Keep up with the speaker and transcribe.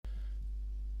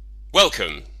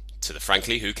Welcome to the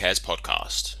Frankly Who Cares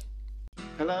podcast.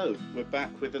 Hello, we're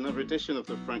back with another edition of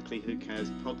the Frankly Who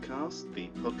Cares podcast, the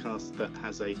podcast that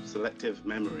has a selective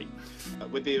memory.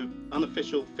 With the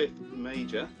unofficial fifth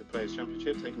major, the Players'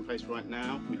 Championship, taking place right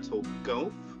now, we talk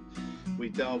golf, we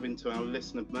delve into our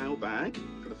listener mailbag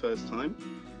for the first time,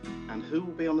 and who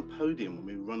will be on the podium when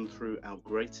we run through our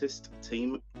greatest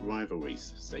team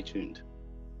rivalries. Stay tuned.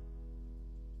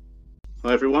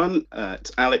 Hi everyone,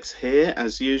 it's Alex here,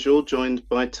 as usual, joined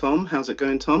by Tom. How's it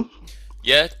going, Tom?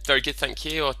 Yeah, very good, thank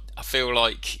you. I feel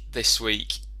like this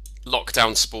week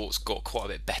lockdown sports got quite a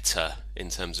bit better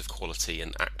in terms of quality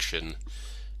and action.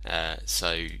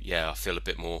 So yeah, I feel a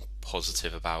bit more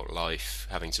positive about life,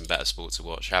 having some better sport to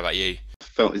watch. How about you? I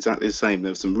felt exactly the same. There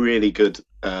were some really good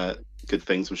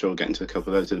things. I'm sure we'll get into a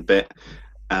couple of those in a bit.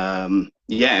 In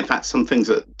fact, some things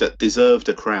that deserved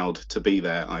a crowd to be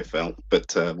there, I felt,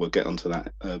 but we'll get onto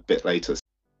that a bit later.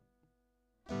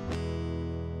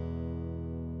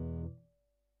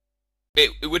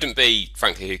 It wouldn't be,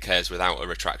 frankly, Who Cares without a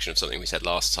retraction of something we said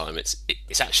last time. It's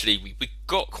actually, we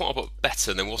got quite a bit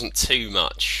better, and there wasn't too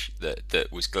much that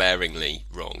was glaringly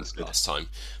wrong last time.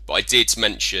 But I did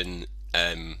mention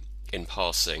in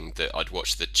passing that I'd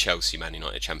watched the Chelsea Man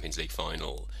United Champions League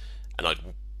final, and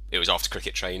it was after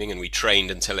cricket training, and we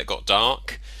trained until it got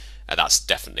dark. That's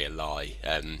definitely a lie.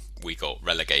 We got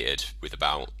relegated with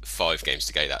about 5 games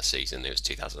to go that season. It was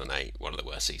 2008, one of the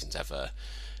worst seasons ever.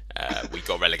 We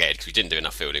got relegated because we didn't do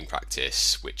enough fielding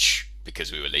practice,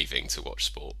 because we were leaving to watch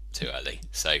sport too early.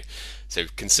 So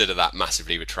consider that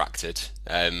massively retracted.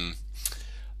 I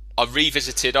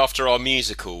revisited after our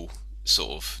musical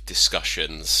sort of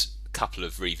discussions, a couple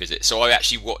of revisits. So I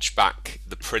actually watched back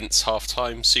the Prince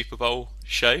halftime Super Bowl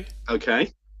show.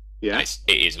 Okay. Yeah. It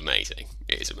is amazing.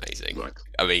 It is amazing. Right.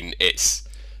 I mean, it's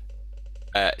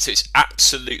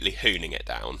absolutely hooning it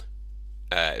down.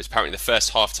 It was apparently the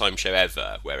first halftime show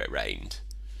ever where it rained.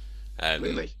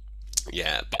 Really?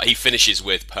 Yeah, but he finishes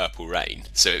with Purple Rain,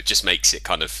 so it just makes it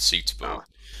kind of suitable.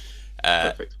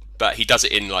 Perfect. But he does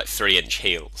it in like 3-inch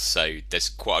heels, so there's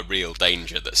quite a real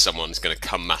danger that someone's going to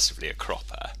come massively a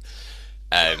cropper.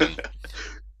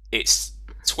 It's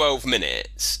 12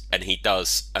 minutes, and he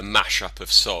does a mashup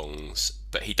of songs,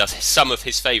 but he does some of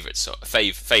his famous songs,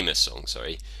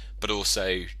 but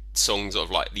also songs of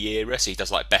like the era. So he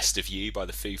does like Best of You by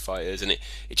the Foo Fighters, and it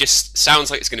just sounds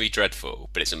like it's going to be dreadful,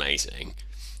 but it's amazing.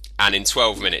 And in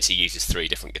 12 minutes he uses 3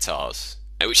 different guitars,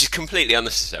 which is completely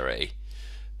unnecessary.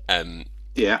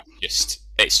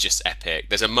 It's just epic.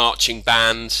 There's a marching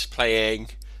band playing,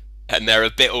 and they're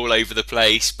a bit all over the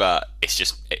place, but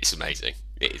it's amazing.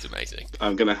 It is amazing.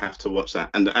 I'm going to have to watch that.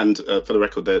 And for the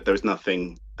record, there is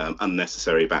nothing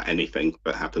unnecessary about anything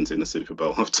that happens in a Super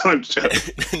Bowl halftime show.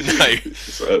 No.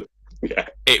 So, yeah.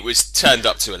 It was turned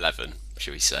up to 11,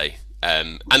 shall we say.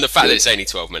 And the fact that it's only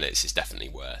 12 minutes is definitely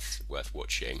worth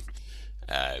watching.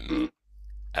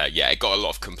 It got a lot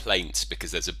of complaints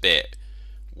because there's a bit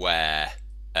where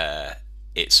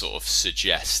it sort of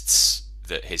suggests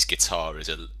that his guitar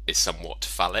is somewhat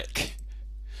phallic.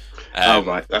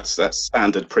 Right, that's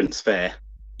standard Prince fare.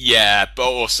 Yeah, but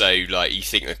also like you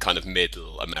think the kind of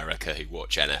middle America who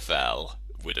watch NFL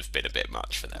would have been a bit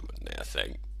much for them, wouldn't it? I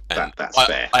think. That's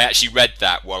fair. I actually read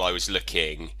that while I was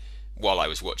watching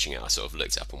it. I sort of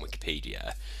looked it up on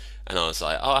Wikipedia, and I was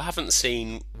like, oh, I haven't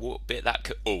seen what bit that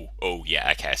could. Oh, yeah,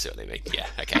 okay, I see what they mean. Yeah,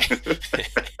 okay.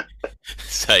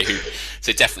 so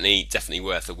definitely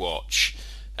worth a watch.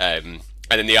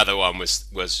 And then the other one was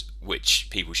which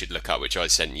people should look up, which I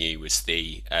sent you, was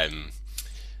the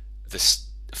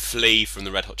Flea from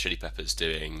the Red Hot Chili Peppers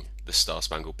doing the Star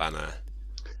Spangled Banner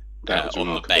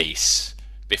on the bass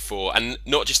before, and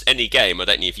not just any game. I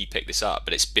don't know if you picked this up,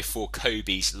 but it's before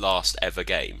Kobe's last ever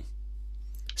game.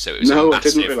 So it was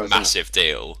a massive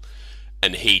deal,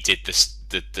 and he did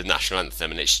the national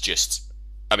anthem, and it's just,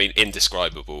 I mean,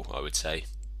 indescribable, I would say.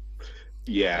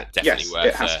 Yeah, definitely yes, worth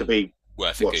it has to be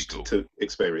worth a Google to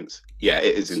experience. Yeah,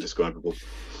 it is indescribable.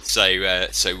 So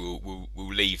we'll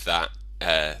leave that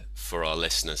for our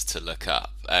listeners to look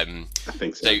up. I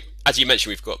think so. So as you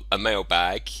mentioned, we've got a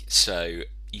mailbag, so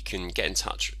you can get in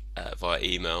touch via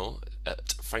email at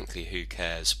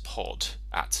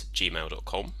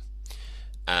franklyWhoCaresPod@gmail.com.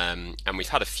 And we've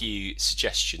had a few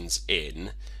suggestions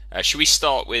in. Should we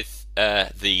start with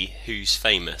the Who's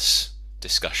Famous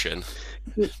discussion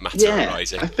matter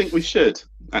arising? I think we should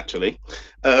actually,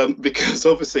 because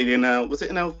obviously was it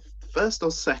in our first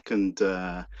or second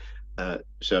show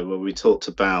where we were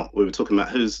talking about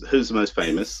who's the most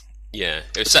famous. Yeah,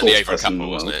 it was certainly over a couple,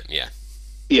 wasn't it?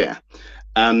 Yeah,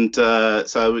 and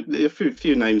so a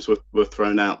few names were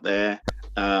thrown out there.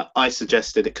 I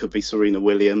suggested it could be Serena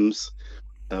Williams.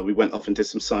 We went off and did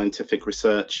some scientific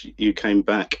research. You came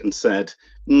back and said,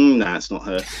 "Nah, it's not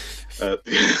her."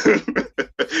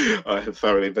 I have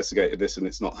thoroughly investigated this, and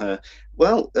it's not her.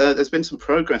 Well, there's been some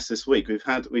progress this week.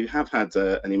 We have had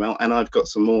an email, and I've got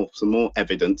some more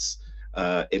evidence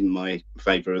in my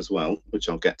favour as well, which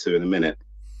I'll get to in a minute.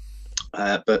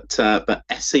 But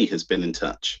Essie has been in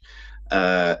touch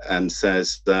and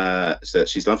says that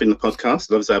she's loving the podcast,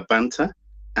 loves our banter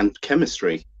and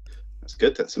chemistry. That's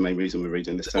good. That's the main reason we're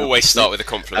reading this out. Always start with a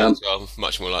compliment as well.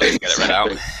 Much more likely to get it read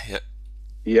out.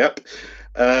 Yep.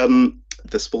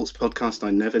 The sports podcast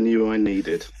I never knew I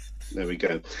needed. There we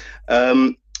go.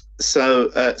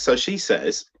 So she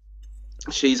says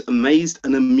she's amazed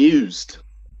and amused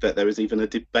that there is even a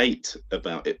debate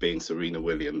about it being Serena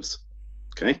Williams.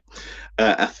 Okay.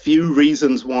 A few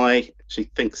reasons why she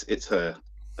thinks it's her.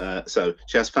 So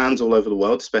she has fans all over the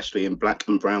world, especially in black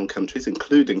and brown countries,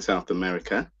 including South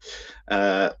America.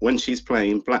 When she's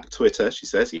playing, Black Twitter, she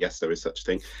says, yes, there is such a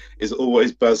thing, is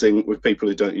always buzzing with people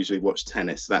who don't usually watch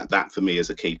tennis. That for me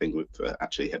is a key thing with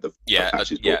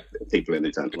people in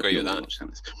who don't agree with that. Watch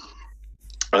tennis.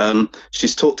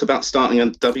 She's talked about starting a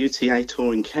WTA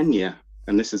tour in Kenya,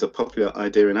 and this is a popular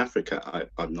idea in Africa.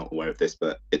 I'm not aware of this,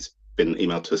 but it's been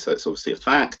emailed to us, so it's obviously a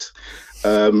fact.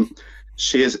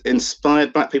 She has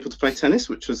inspired black people to play tennis,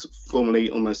 which was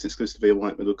formerly almost exclusively a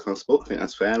white middle class sport. I think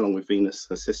that's fair, along with Venus,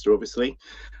 her sister, obviously.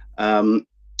 A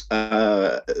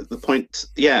point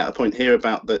here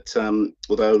about that,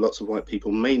 although lots of white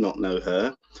people may not know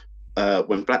her,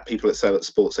 when black people excel at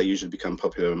sports, they usually become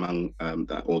popular among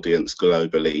that audience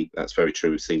globally. That's very true.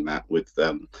 We've seen that with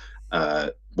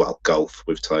golf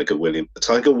with Tiger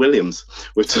Williams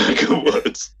with Tiger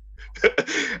Woods.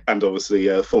 And obviously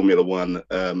Formula One,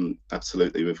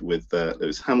 absolutely, with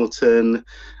Lewis Hamilton,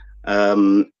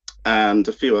 and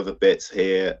a few other bits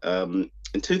here.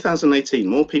 In 2018,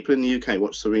 more people in the UK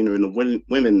watched Serena in the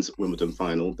women's Wimbledon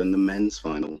final than the men's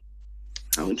final.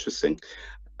 How interesting.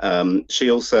 She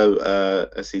also,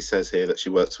 as he says here, that she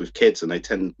works with kids and they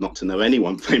tend not to know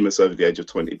anyone famous over the age of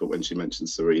 20, but when she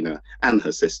mentions Serena and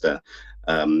her sister,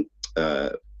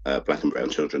 black and brown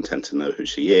children tend to know who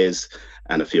she is,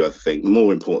 and a few other things.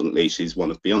 More importantly, she's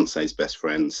one of Beyonce's best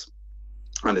friends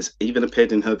and has even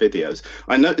appeared in her videos.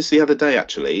 I noticed the other day,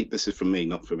 actually, this is from me,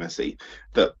 not from Essie,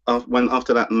 that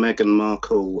after that Meghan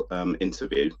Markle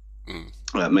interview,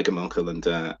 Meghan Markle and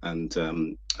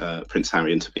Prince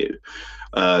Harry interview,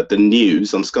 the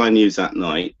news on Sky News that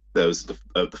night, there was the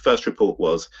first report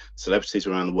was celebrities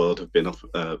around the world have been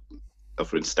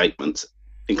offering statements,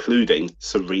 including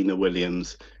Serena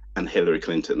Williams and Hillary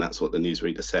Clinton. That's what the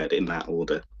newsreader said in that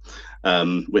order,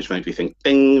 which made me think,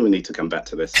 ding, we need to come back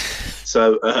to this.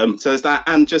 So there's that.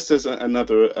 And just as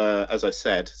another, as I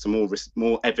said, some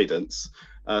more evidence.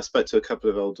 Spoke to a couple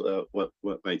of old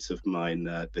workmates of mine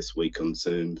this week on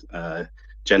Zoom,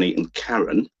 Jenny and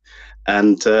Karen,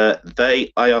 and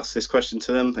I asked this question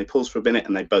to them. They paused for a minute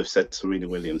and they both said Serena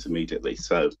Williams immediately.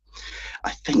 So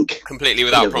I think completely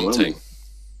without prompting.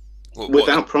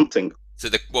 Without prompting. So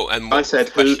I said,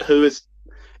 who's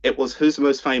the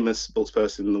most famous sports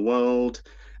person in the world?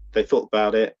 They thought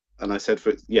about it, and I said,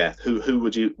 who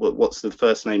would you? What's the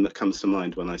first name that comes to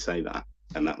mind when I say that?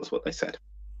 And that was what they said.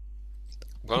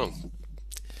 Well,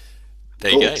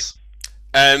 there you go.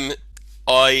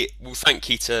 I will thank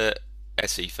you to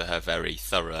Essie for her very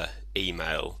thorough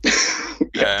email.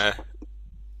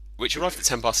 Which arrived at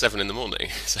 7:10 in the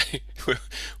morning, so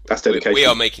that's dedication. We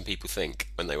are making people think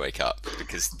when they wake up,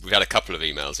 because we've had a couple of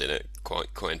emails in at quite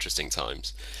interesting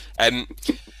times. I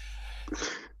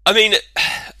mean,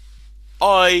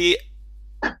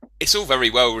 it's all very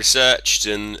well researched,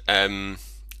 and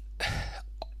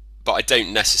but I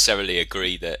don't necessarily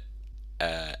agree that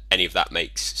any of that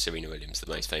makes Serena Williams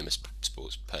the most famous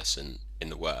sports person in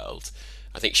the world.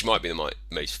 I think she might be the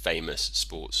most famous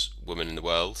sports woman in the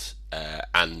world,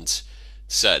 and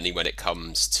certainly when it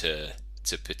comes to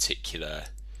particular,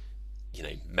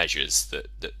 measures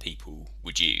that people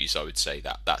would use, I would say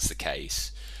that that's the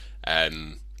case.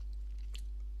 And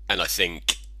I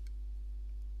think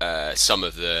some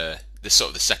of the sort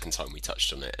of the second time we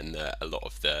touched on it, and a lot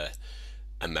of the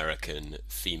American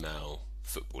female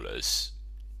footballers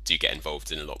do get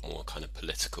involved in a lot more kind of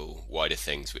political, wider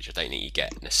things, which I don't think you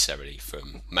get necessarily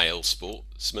from male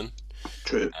sportsmen.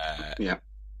 True. Yeah.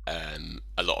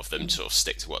 A lot of them sort of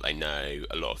stick to what they know.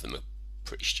 A lot of them are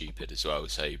pretty stupid as well,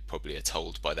 so probably are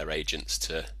told by their agents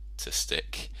to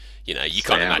stick. You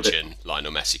can't imagine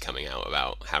Lionel Messi coming out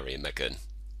about Harry and Meghan.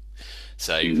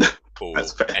 So, or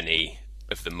any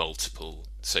of the multiple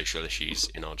social issues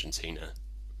in Argentina.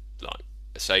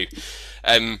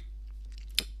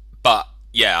 but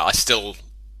yeah, I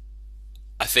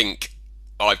think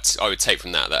I would take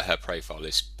from that her profile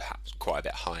is perhaps quite a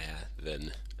bit higher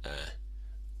than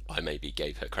I maybe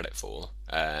gave her credit for.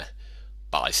 But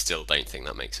I still don't think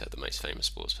that makes her the most famous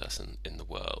sports person in the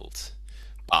world.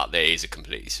 But there is a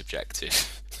completely subjective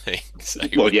thing, so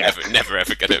we're never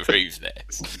ever going to prove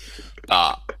this.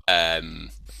 But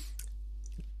and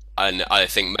I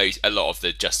think a lot of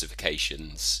the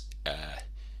justifications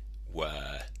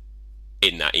were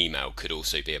in that email could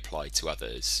also be applied to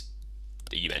others.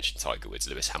 You mentioned Tiger Woods,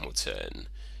 Lewis Hamilton,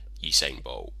 Usain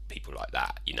Bolt, people like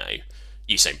that.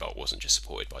 Usain Bolt wasn't just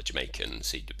supported by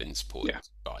Jamaicans; he'd have been supported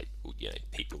by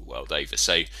people the world over.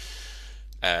 So,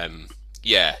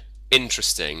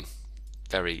 interesting,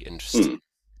 very interesting.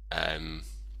 And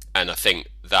I think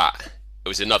that it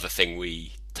was another thing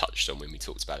we touched on when we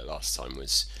talked about it last time.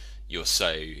 Was you're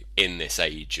so in this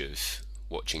age of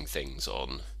watching things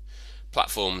on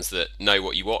platforms that know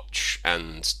what you watch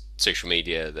and social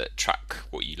media that track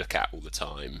what you look at all the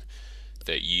time,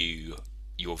 that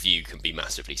your view can be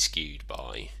massively skewed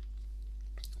by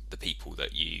the people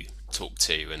that you talk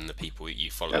to and the people that you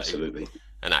follow. Absolutely.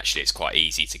 And actually it's quite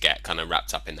easy to get kind of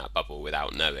wrapped up in that bubble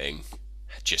without knowing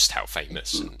just how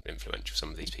famous and influential some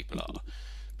of these people are.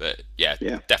 But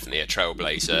definitely a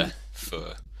trailblazer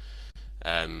for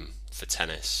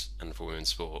tennis and for women's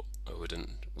sport. I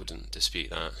wouldn't dispute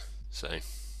that. So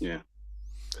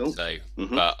cool. So,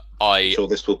 but I'm sure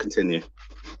this will continue.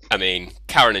 I mean,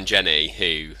 Karen and Jenny,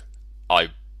 who I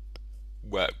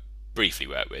briefly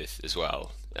worked with as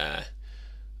well.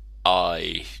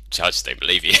 I just don't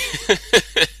believe you.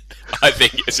 I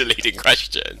think it's a leading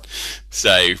question.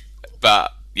 So,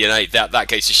 but that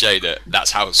goes to show that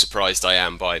that's how surprised I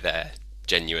am by their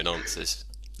genuine answers.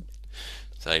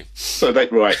 So they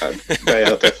write. They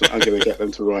are definitely. I'm going to get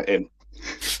them to write in.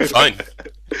 Fine.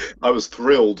 I was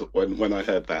thrilled when I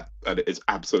heard that, and it is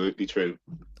absolutely true.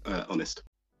 Honest.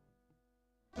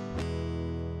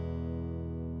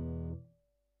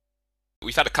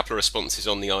 We've had a couple of responses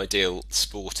on the ideal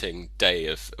sporting day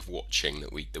of watching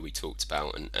that we talked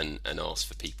about and asked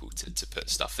for people to put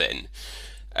stuff in.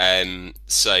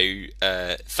 So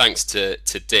thanks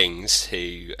to Dings,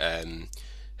 who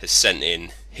has sent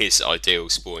in his ideal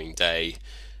sporting day.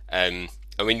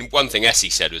 I mean, one thing Essie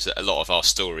said was that a lot of our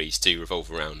stories do revolve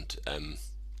around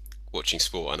watching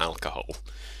sport and alcohol.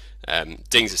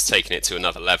 Dings has taken it to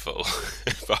another level.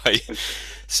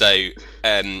 So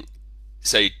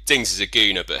Dings is a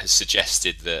gooner, but has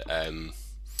suggested that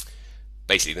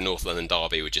basically the North London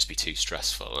Derby would just be too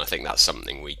stressful, and I think that's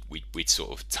something we'd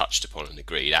sort of touched upon and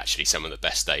agreed. Actually, some of the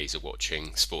best days are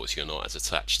watching sports you're not as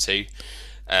attached to.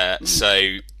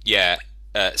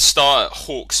 Start at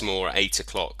Hawksmoor at 8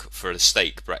 o'clock for a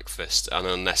steak breakfast and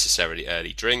unnecessarily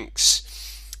early drinks.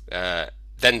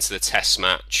 Then to the test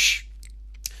match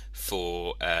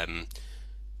for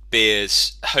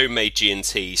beers, homemade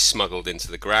G&T smuggled into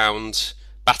the ground,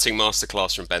 batting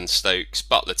masterclass from Ben Stokes,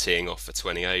 Butler teeing off for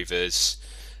 20 overs,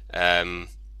 and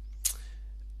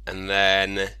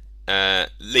then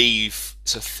leave.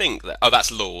 So think that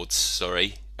that's Lords,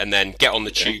 sorry, and then get on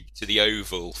the tube to the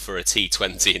Oval for a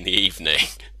T20 in the evening.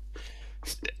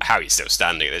 How he's still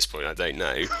standing at this point, I don't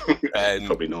know.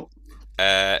 Probably not.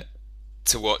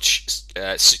 To watch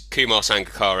Kumar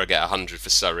Sangakkara get 100 for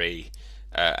Surrey.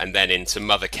 And then into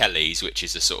Mother Kelly's, which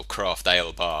is a sort of craft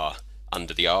ale bar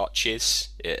under the arches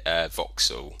at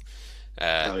Vauxhall,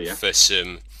 for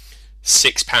some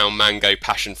 £6 mango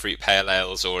passion fruit pale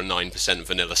ales or a 9%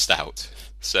 vanilla stout.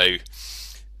 So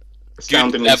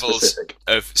good levels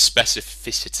of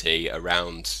specificity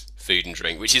around food and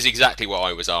drink, which is exactly what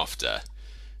I was after.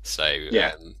 So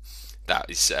that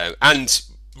is and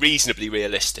reasonably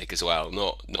realistic as well,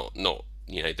 not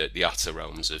the utter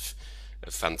realms of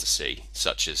fantasy,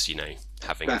 such as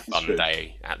having a fun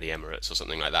day at the Emirates or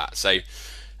something like that. So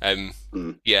I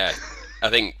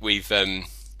think we've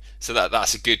so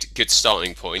that's a good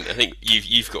starting point. I think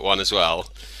you've got one as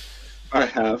well. I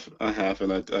have,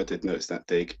 and I did notice that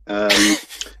dig.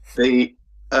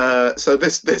 So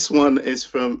this one is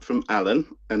from Alan,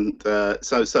 and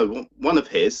so one of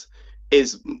his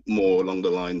is more along the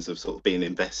lines of sort of being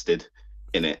invested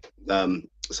in it.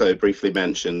 So briefly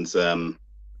mentions.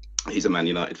 He's a Man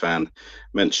United fan,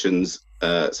 mentions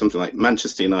something like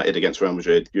Manchester United against Real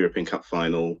Madrid, European Cup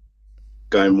final,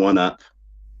 going 1-up,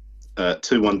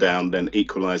 2-1 down, then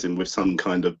equalising with some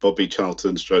kind of Bobby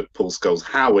Charlton / Paul Scholes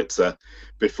howitzer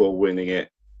before winning it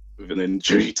with an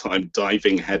injury time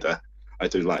diving header. I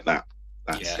do like that.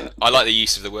 I like the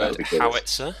use of the word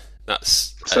howitzer.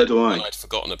 That's so do I. I'd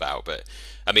forgotten about, but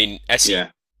I mean Essie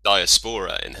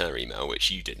Diaspora in her email, which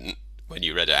you didn't, when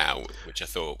you read it out, which I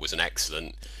thought was an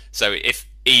excellent. So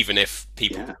even if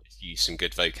people use some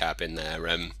good vocab in their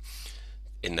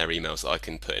emails that I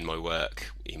can put in my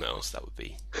work emails, that'd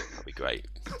be great.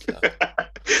 So.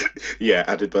 Yeah,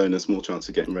 added bonus, more chance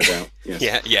of getting read out.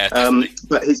 Yes. Yeah.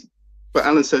 But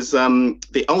Alan says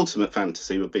the ultimate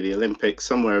fantasy would be the Olympics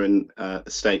somewhere in the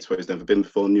States where he's never been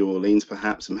before, New Orleans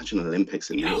perhaps. Imagine Olympics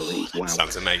in New Orleans. Wow.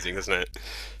 Sounds amazing, doesn't it?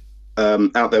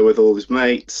 Out there with all his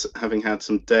mates, having had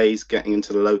some days getting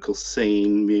into the local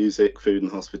scene, music, food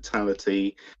and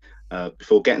hospitality,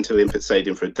 before getting to the Olympic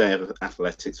Stadium for a day of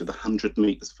athletics with 100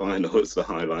 metres final as the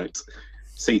highlight.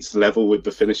 Seats level with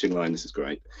the finishing line. This is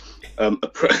great.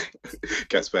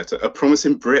 Gets better. A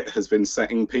promising Brit has been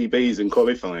setting PBs in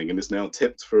qualifying and is now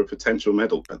tipped for a potential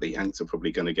medal, but the Yanks are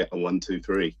probably going to get a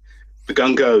 1-2-3. The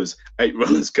gun goes. 8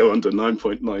 runners go under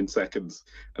 9.9 seconds.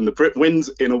 And the Brit wins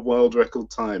in a world record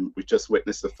time. We've just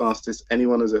witnessed the fastest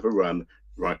anyone has ever run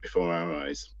right before our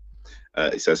eyes.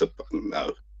 He says,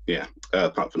 no. Yeah,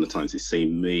 apart from the times he's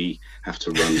seen me have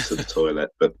to run to the toilet,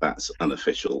 but that's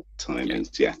unofficial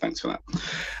timings. Yeah, thanks for that.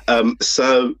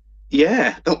 So,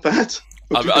 yeah, not bad.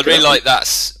 I really like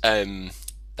that's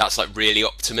like really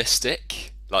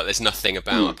optimistic. Like there's nothing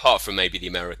about, apart from maybe the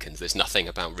Americans, there's nothing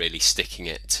about really sticking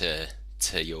it to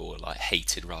your like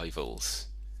hated rivals.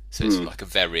 So it's like a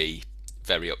very,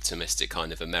 very optimistic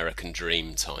kind of American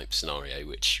dream type scenario,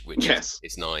 which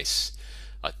is nice.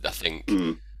 I think.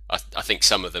 I think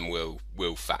some of them will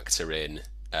factor in,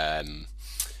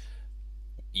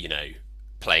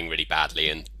 playing really badly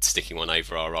and sticking one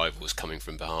over our rivals coming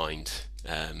from behind.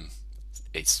 That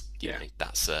is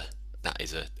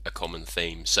a common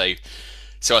theme. So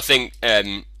I think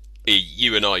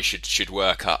you and I should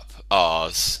work up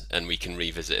ours, and we can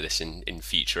revisit this in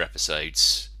future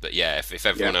episodes. But yeah, if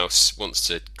everyone else wants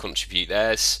to contribute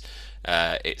theirs,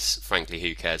 it's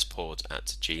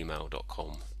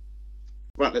franklyWhoCaresPod@gmail.com.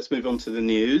 Right, let's move on to the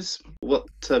news. What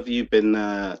have you been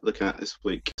looking at this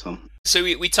week, Tom? So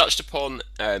we touched upon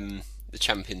the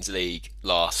Champions League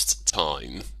last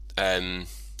time.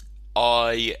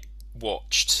 I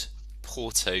watched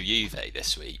Porto Juve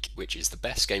this week, which is the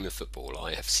best game of football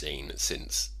I have seen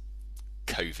since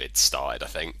COVID started, I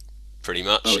think, pretty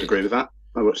much. I would agree with that.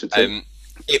 I watched it too.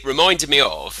 It reminded me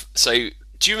of... So,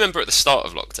 do you remember at the start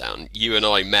of lockdown, you and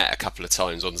I met a couple of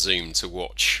times on Zoom to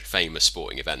watch famous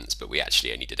sporting events, but we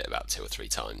actually only did it about 2 or 3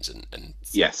 times and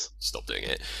stopped doing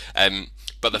it.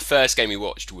 But the first game we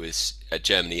watched was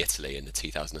Germany-Italy in the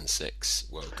 2006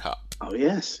 World Cup. Oh,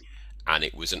 yes. And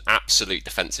it was an absolute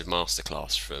defensive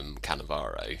masterclass from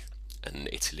Cannavaro, and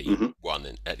Italy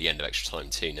won at the end of extra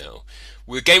time 2-0.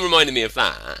 Well, the game reminded me of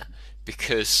that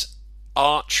because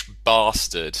arch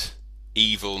bastard,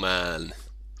 evil man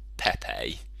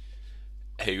Pepe,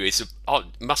 who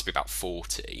must be about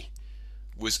 40,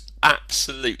 was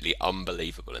absolutely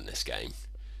unbelievable in this game.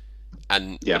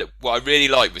 And what I really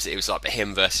liked was it was like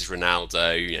him versus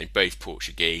Ronaldo, both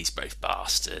Portuguese, both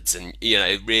bastards, and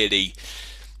really,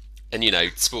 and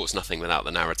sport's nothing without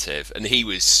the narrative. And he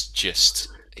was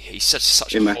he's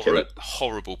such a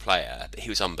horrible player, but he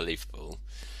was unbelievable.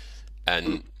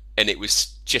 And it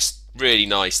was just really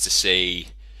nice to see,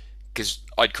 because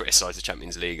I'd criticised the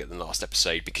Champions League at the last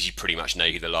episode because you pretty much know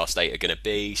who the last 8 are going to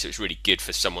be, so it's really good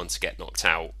for someone to get knocked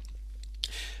out.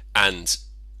 And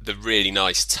the really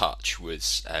nice touch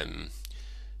was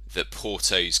that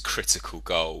Porto's critical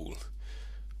goal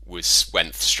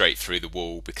went straight through the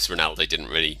wall because Ronaldo didn't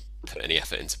really put any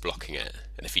effort into blocking it,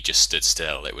 and if he just stood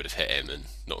still it would have hit him and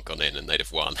not gone in, and they'd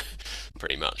have won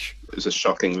pretty much. It was a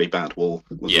shockingly bad wall,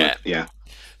 wasn't it?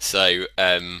 So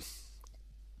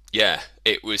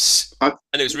it was, and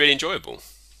it was really enjoyable.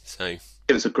 So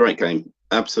it was a great game,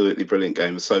 absolutely brilliant game.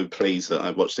 I was so pleased that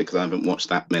I watched it because I haven't watched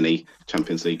that many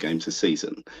Champions League games this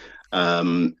season.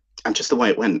 And just the way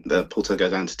it went, Porto go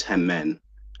down to 10 men,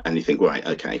 and you think, right,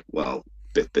 okay, well,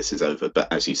 this is over. But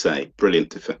as you say, brilliant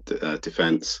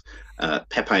defence.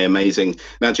 Pepe, amazing.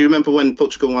 Now, do you remember when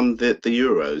Portugal won the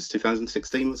Euros,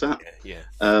 2016, was that? Yeah.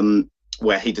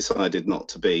 Where he decided not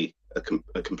to be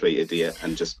a complete idiot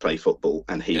and just play football,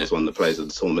 and he was one of the players of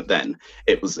the tournament. Then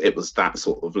it was that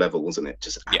sort of level, wasn't it?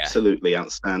 Just absolutely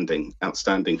outstanding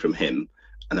from him,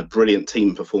 and a brilliant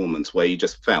team performance where you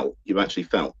actually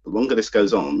felt the longer this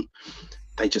goes on,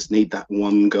 they just need that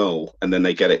one goal, and then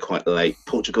they get it quite late.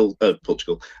 Juve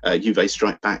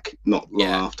strike back not long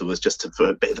afterwards, just for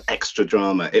a bit of extra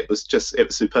drama. It was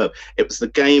superb. It was the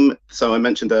game. So I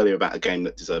mentioned earlier about a game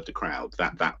that deserved a crowd.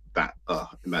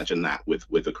 Imagine that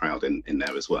with a crowd in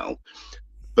there as well.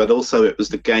 But also, it was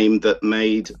the game that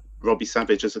made Robbie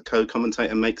Savage as a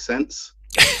co-commentator make sense.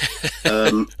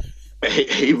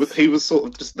 he was sort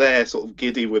of just there, sort of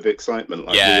giddy with excitement,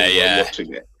 like we all were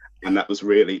watching it. And that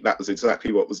was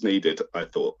exactly what was needed, I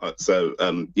thought. So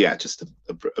yeah, just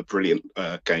a brilliant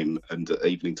game and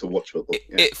evening to watch football.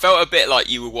 It felt a bit like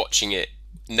you were watching it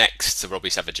next to Robbie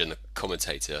Savage and the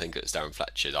commentator. I think it was Darren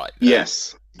Fletcher. Like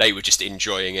yes, they were just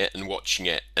enjoying it and watching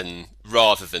it, and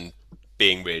rather than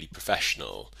being really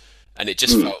professional. And it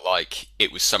just felt like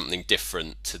it was something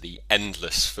different to the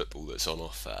endless football that's on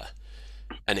offer.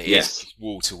 And it is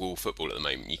wall-to-wall football at the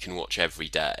moment. You can watch every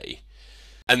day.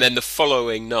 And then the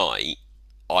following night,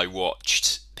 I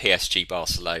watched PSG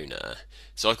Barcelona.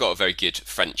 So I've got a very good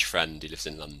French friend who lives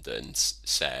in London,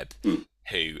 Seb,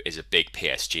 who is a big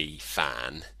PSG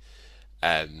fan.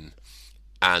 And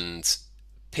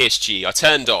PSG, I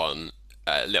turned on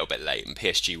a little bit late, and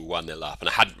PSG were 1-0 up, and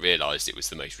I hadn't realised it was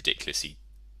the most ridiculously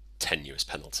tenuous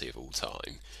penalty of all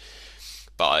time.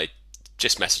 But I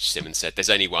just messaged him and said, "There's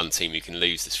only one team who can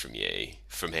lose this from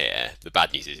here. The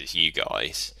bad news is it's you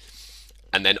guys."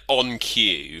 And then on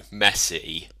cue,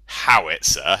 Messi,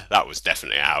 howitzer. That was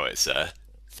definitely a howitzer.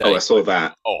 I saw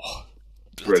that. Oh,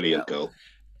 brilliant goal.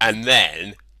 And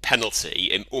then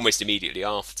penalty almost immediately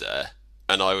after.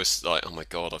 And I was like, oh my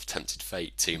God, I've tempted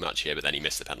fate too much here. But then he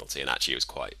missed the penalty, and actually it was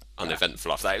quite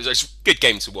uneventful after that. It was a good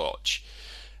game to watch.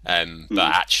 But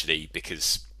actually,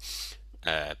 because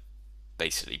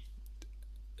basically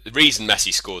the reason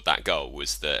Messi scored that goal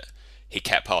was that he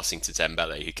kept passing to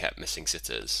Dembele, who kept missing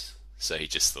sitters. So he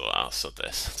just thought, I'll sod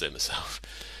this, I'll do it myself.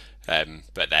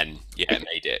 But then, yeah, it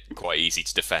made it quite easy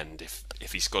to defend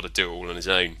if he's got to do it all on his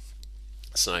own.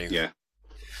 So yeah.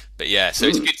 But yeah, so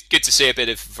it's good to see a bit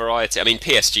of variety. I mean,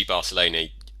 PSG Barcelona,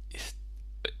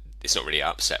 it's not really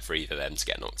upset for either of them to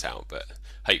get knocked out, but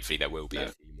hopefully there will be a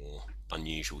few more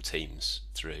unusual teams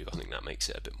through. I think that makes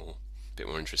it a bit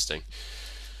more interesting.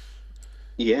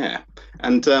 Yeah,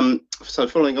 and so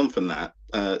following on from that,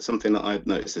 something that I've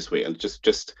noticed this week, and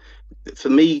just for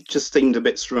me, just seemed a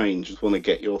bit strange. Just want to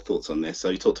get your thoughts on this. So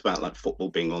you talked about like football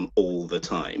being on all the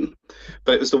time,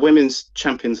 but it was the Women's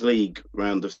Champions League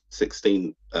round of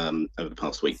 16 over the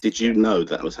past week. Did you know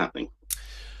that was happening?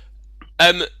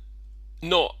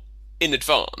 Not in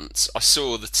advance. I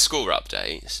saw the score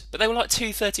updates, but they were like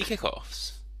 2:30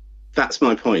 kickoffs. That's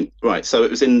my point. Right. So it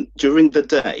was during the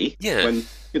day when,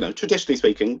 traditionally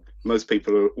speaking, most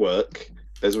people are at work.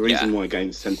 There's a reason why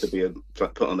games tend to be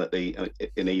put on at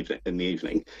in the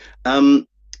evening.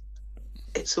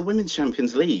 It's the Women's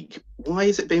Champions League. Why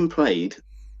is it being played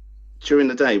during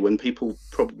the day when people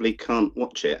probably can't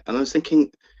watch it? And I was thinking,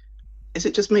 is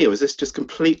it just me, or is this just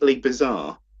completely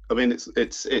bizarre? I mean,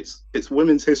 it's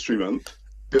Women's History Month.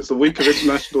 It's the week of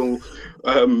International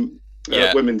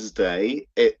Women's Day,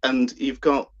 and you've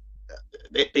got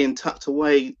it being tucked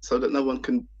away so that no one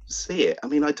can see it. I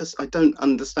mean, I don't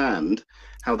understand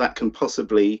how that can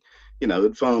possibly,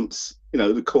 advance,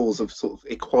 the cause of sort of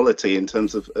equality in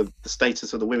terms of the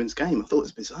status of the women's game. I thought it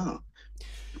was bizarre.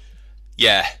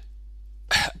 Yeah,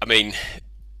 I mean,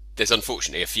 there's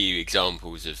unfortunately a few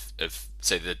examples of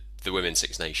say the Women's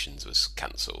Six Nations was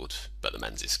cancelled, but the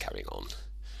men's is carrying on.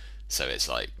 So it's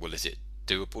like, well, is it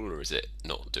doable or is it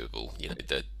not doable?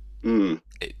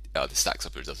 It either stacks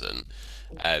up or it doesn't.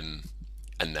 And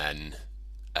then,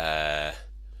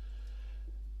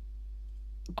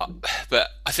 but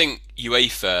I think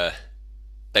UEFA,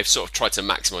 they've sort of tried to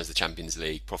maximise the Champions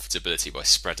League profitability by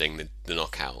spreading the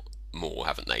knockout more,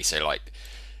 haven't they? So like,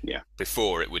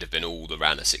 before it would have been all the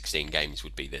round of 16 games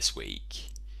would be this week,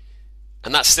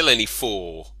 and that's still only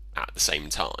 4 at the same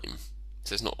time.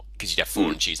 So it's not, because you'd have 4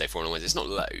 on Tuesday, 4 on Wednesday. It's not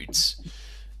loads,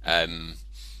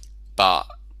 but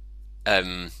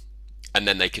and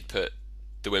then they could put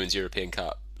the Women's European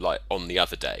Cup like on the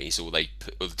other days, or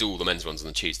do all the men's ones on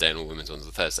the Tuesday and all women's ones on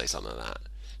the Thursday, something like that.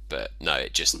 But no,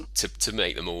 it just to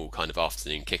make them all kind of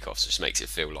afternoon kickoffs just makes it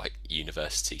feel like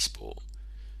university sport,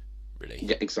 really.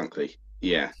 Yeah, exactly.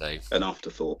 Yeah, so, an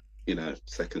afterthought.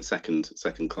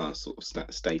 Second class sort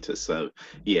of status. So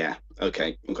yeah,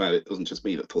 okay. I'm glad it wasn't just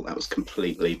me that thought that was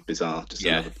completely bizarre. Just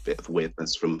another bit of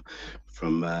weirdness from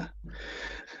the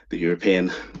European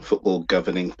football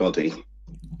governing body.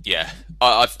 Yeah,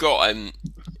 I've got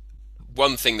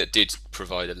one thing that did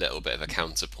provide a little bit of a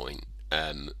counterpoint.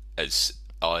 As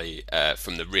I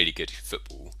from the really good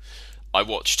football, I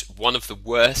watched one of the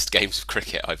worst games of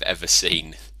cricket I've ever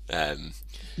seen.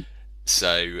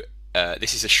 So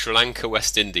this is a Sri Lanka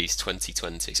West Indies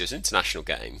 2020, so it's an international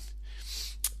game.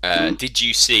 Did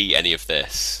you see any of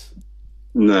this?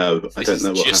 No, I don't know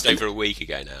what happened. Just over a week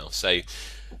ago now. So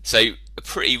a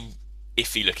pretty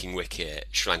iffy looking wicket.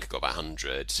 Sri Lanka got about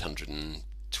 100,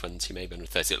 120 maybe,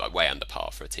 130, like way under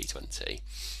par for a T20.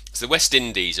 So the West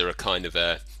Indies are a kind of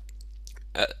a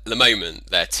at the moment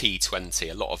they're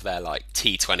T20. A lot of their like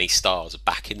T20 stars are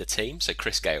back in the team. So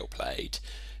Chris Gale played,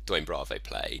 Dwayne Bravo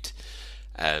played,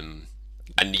 and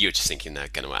you're just thinking they're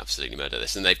going to absolutely murder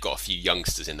this. And they've got a few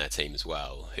youngsters in their team as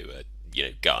well who are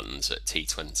guns at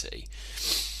T20.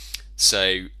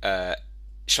 So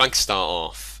Sri Lanka start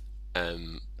off,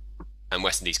 and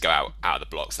West Indies go out of the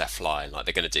blocks. They're flying, like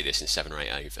they're going to do this in 7 or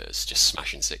 8 overs, just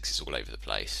smashing sixes all over the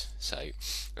place. So,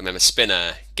 and then the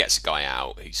spinner gets a guy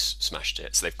out who's smashed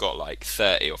it. So they've got like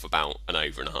 30 off about an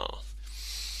over and a half.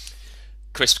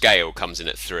 Chris Gale comes in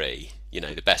at 3.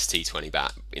 The best T20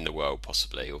 bat in the world,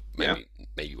 possibly, or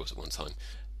maybe was at one time.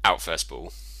 Out first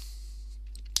ball.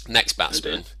 Next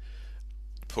batsman,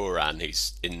 Pooran,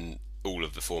 who's in all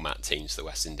of the format teams for the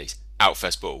West Indies. Out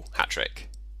first ball, hat trick.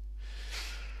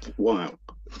 Wow.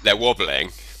 They're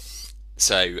wobbling.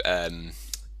 So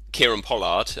Kieran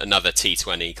Pollard, another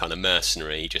T20 kind of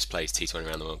mercenary, just plays T20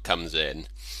 around the world, comes in.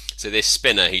 So this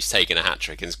spinner who's taken a hat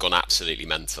trick and has gone absolutely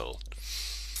mental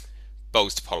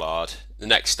bowls to Pollard. The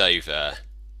next over,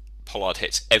 Pollard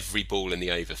hits every ball in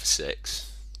the over for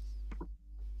 6.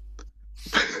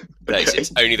 Okay.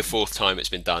 It's only the 4th time it's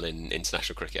been done in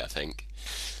international cricket, I think.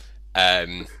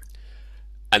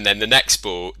 And then the next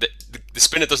ball, the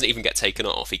spinner doesn't even get taken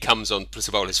off. He comes on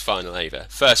to bowl his final over.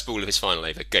 First ball of his final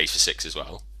over goes for 6 as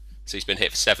well. So he's been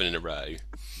hit for 7 in a row.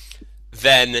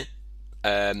 Then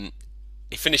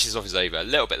he finishes off his over. A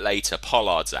little bit later,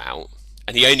 Pollard's out.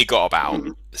 And he only got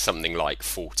about something like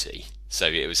 40. So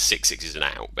it was 6 sixes and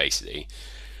out, basically.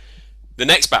 The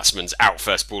next batsman's out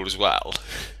first ball as well.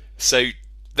 So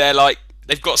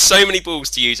they've got so many balls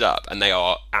to use up, and they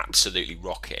are absolutely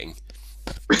rocking.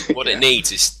 What it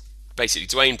needs is basically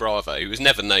Dwayne Bravo, who was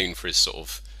never known for his sort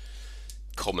of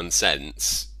common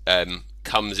sense,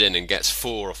 comes in and gets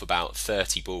 4 off about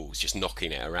 30 balls, just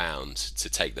knocking it around to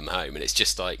take them home. And it's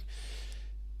just like,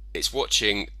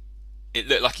 it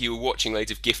looked like you were watching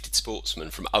loads of gifted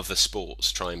sportsmen from other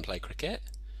sports try and play cricket.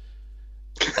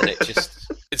 And it's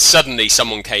suddenly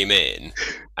someone came in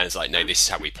and it's like, no, this is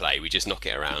how we play. We just knock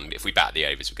it around. If we bat the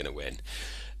overs, we're going to win.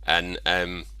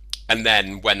 And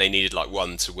then when they needed like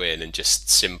 1 to win and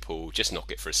just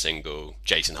knock it for a single,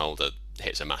 Jason Holder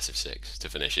hits a massive 6 to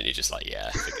finish, and you're just like,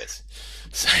 yeah, I guess.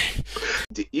 So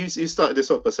you started this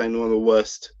off by saying one of the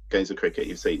worst games of cricket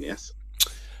you've seen, yes?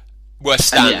 Worst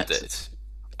standard,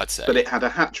 I'd say. But it had a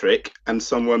hat trick and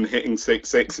someone hitting 6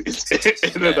 sixes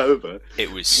in and over.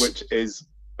 It was, which is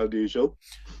unusual.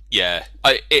 Yeah,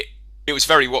 it was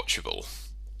very watchable.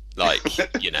 Like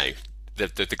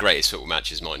the greatest football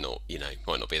matches might not be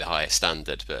the highest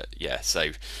standard, but yeah. So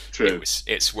true.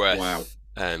 It's worth wow.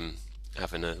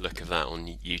 Having a look at that on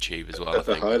YouTube as well.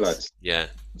 The highlights. Yeah,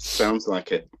 sounds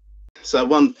like it. So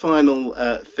one final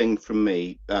thing from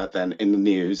me then in the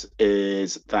news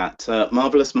is that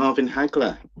marvellous Marvin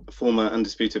Hagler, former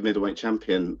undisputed middleweight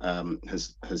champion,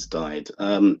 has died.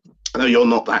 I know you're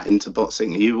not that into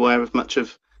boxing. Are you aware of much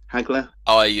of Hagler?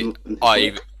 I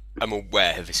am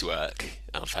aware of his work.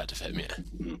 I've heard of him, yeah.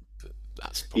 Mm-hmm.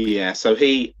 That's probably... Yeah, so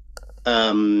he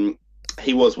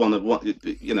was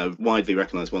widely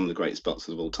recognised, one of the greatest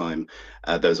boxers of all time.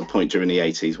 There was a point during the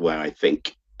 80s where I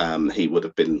think he would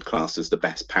have been classed as the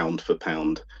best pound for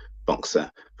pound boxer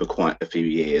for quite a few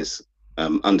years.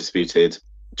 Undisputed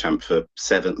champ for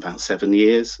about 7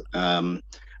 years, in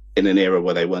an era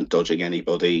where they weren't dodging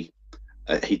anybody.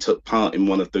 He took part in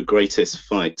one of the greatest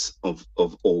fights of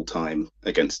all time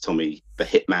against Tommy the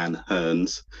Hitman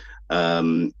Hearns.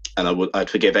 And I'd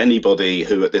forgive anybody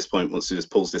who at this point wants to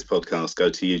just pause this podcast, go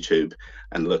to YouTube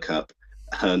and look up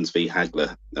Hearns v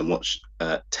Hagler and watch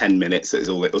 10 minutes is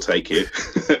all it'll take you.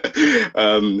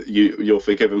 You're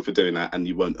forgiven for doing that, and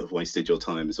you won't have wasted your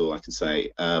time, is all I can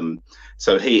say.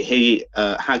 So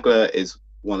Hagler is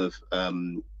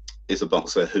is a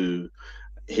boxer who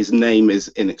his name is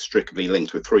inextricably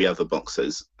linked with 3 other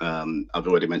boxers. I've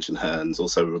already mentioned Hearns,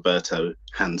 also Roberto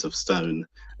Hands of Stone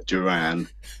Duran,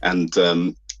 and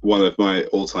one of my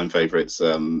all-time favourites,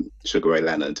 Sugar Ray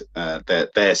Leonard.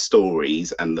 Their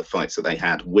stories and the fights that they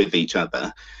had with each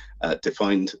other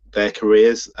defined their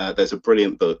careers. There's a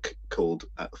brilliant book called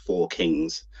Four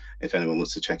Kings, if anyone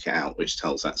wants to check it out, which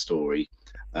tells that story.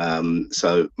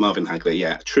 So Marvin Hagler,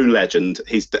 yeah, true legend.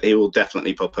 He will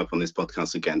definitely pop up on this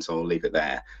podcast again, so I'll leave it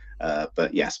there.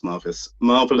 But yes, marvelous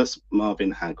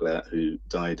Marvin Hagler, who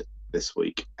died this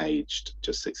week, aged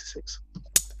just 66.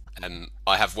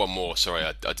 I have one more. Sorry,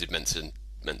 I did meant to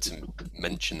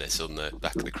mention this on the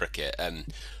back of the cricket.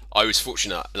 I was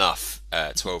fortunate enough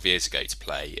 12 years ago to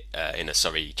play in a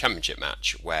Surrey Championship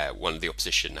match where one of the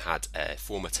opposition had a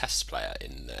former Test player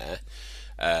in there,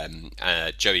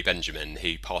 Joey Benjamin,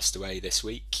 who passed away this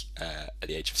week at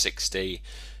the age of 60.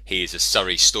 He is a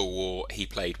Surrey stalwart. He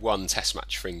played one Test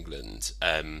match for England.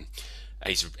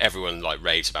 Everyone like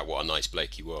raves about what a nice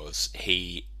bloke he was.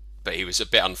 But he was a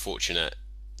bit unfortunate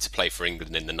to play for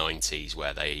England in the 90s,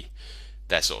 where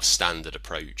their sort of standard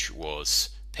approach was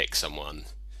pick someone,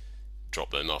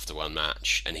 drop them after one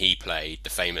match, and he played the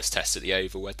famous Test at the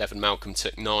Oval where Devon Malcolm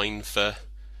took 9 for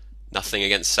nothing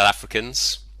against South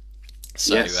Africans.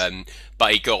 So, Yes.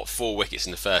 But he got 4 wickets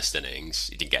in the first innings.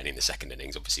 He didn't get any in the second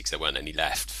innings, obviously, because there weren't any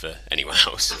left for anyone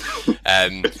else.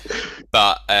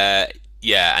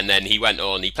 Yeah, and then he went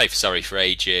on. He played for Surrey for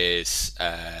ages.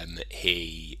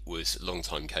 He was a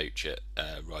long-time coach at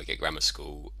Reigate Grammar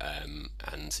School,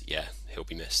 and yeah, he'll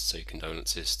be missed. So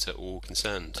condolences to all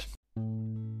concerned.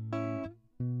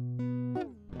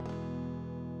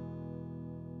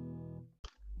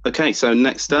 Okay, so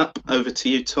next up, over to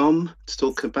you, Tom, to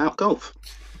talk about golf.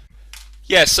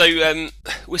 Yeah, so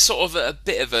we're sort of at a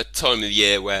bit of a time of the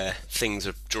year where things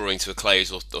are drawing to a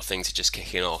close, or things are just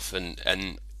kicking off, and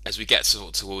as we get sort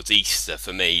of towards Easter,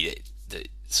 for me, it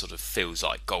sort of feels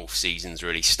like golf season's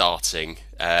really starting.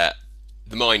 The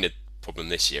minor problem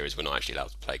this year is we're not actually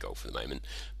allowed to play golf at the moment,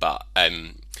 but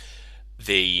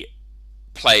the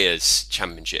Players'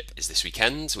 Championship is this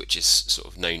weekend, which is sort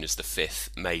of known as the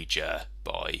 5th major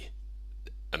by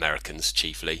Americans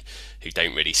chiefly, who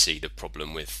don't really see the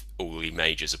problem with all the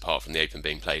majors apart from the Open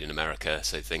being played in America,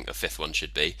 so they think a 5th one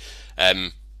should be.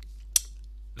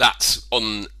 That's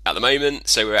on at the moment,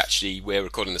 so we're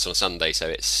recording this on a Sunday, so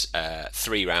it's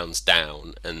 3 rounds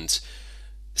down, and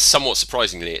somewhat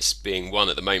surprisingly it's being won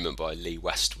at the moment by Lee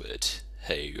Westwood,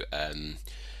 who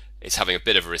is having a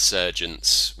bit of a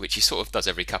resurgence, which he sort of does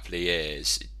every couple of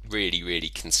years. Really, really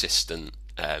consistent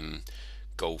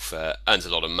golfer, earns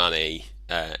a lot of money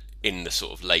in the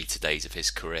sort of later days of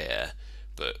his career,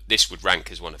 but this would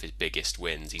rank as one of his biggest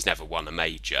wins. He's never won a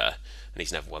major, and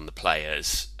he's never won the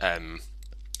Players.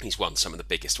 He's won some of the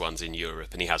biggest ones in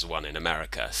Europe, and he has one in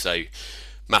America, so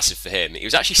massive for him. He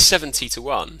was actually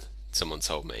 70-1, someone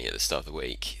told me at the start of the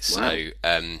week. Wow.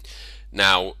 So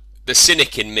now the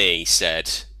cynic in me said,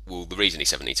 well, the reason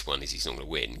he's 70-1 is he's not going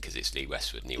to win because it's Lee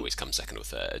Westwood and he always comes second or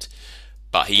third.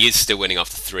 But he is still winning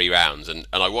after 3 rounds, and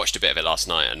I watched a bit of it last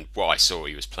night, and what I saw,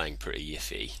 he was playing pretty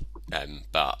iffy,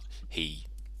 but he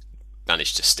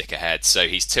managed to stick ahead, so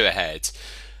he's 2 ahead.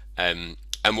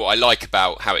 And what I like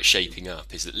about how it's shaping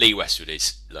up is that Lee Westwood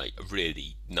is like a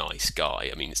really nice guy.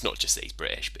 I mean, it's not just that he's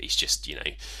British, but he's just,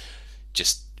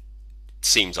 just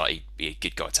seems like he'd be a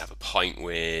good guy to have a pint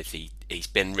with. He's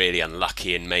been really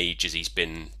unlucky in majors. He's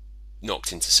been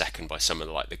knocked into second by some of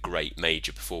the great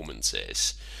major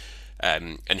performances.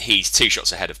 And he's 2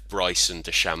 shots ahead of Bryson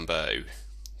DeChambeau.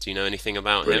 Do you know anything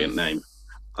about Brilliant him? name.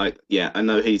 I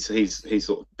know he's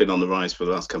sort of been on the rise for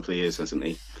the last couple of years, hasn't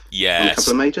he? Yeah. On a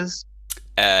couple of majors?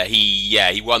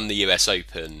 He won the US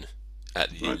Open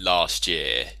Right. last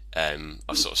year.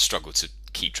 I sort of struggled to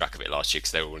keep track of it last year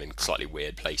because they were all in slightly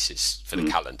weird places for the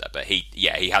calendar. But he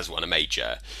has won a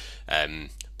major.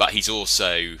 But he's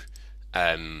also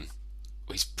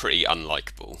he's pretty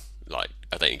unlikable. Like,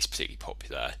 I don't think he's particularly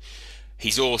popular.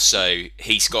 He's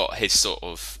got his sort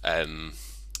of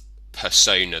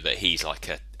persona that he's like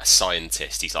a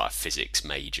scientist. He's like a physics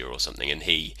major or something, and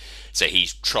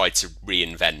he's tried to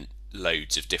reinvent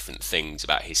loads of different things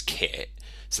about his kit,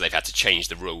 so they've had to change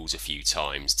the rules a few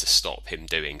times to stop him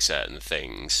doing certain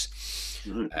things.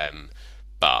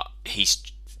 But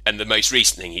and the most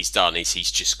recent thing he's done is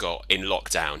he's just got, in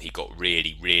lockdown, he got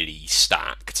really, really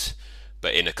stacked,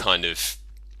 but in a kind of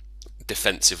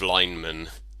defensive lineman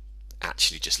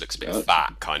actually just looks a bit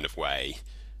fat kind of way.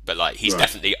 But like, he's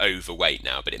definitely overweight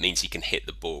now, but it means he can hit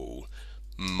the ball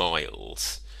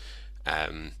miles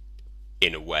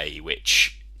in a way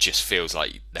which just feels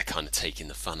like they're kind of taking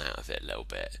the fun out of it a little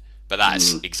bit. But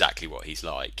that's exactly what he's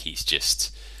like. He's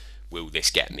just, will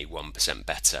this get me 1%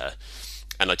 better?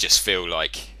 And I just feel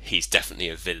like he's definitely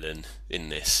a villain in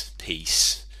this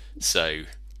piece. So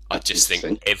I just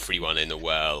think everyone in the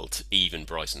world, even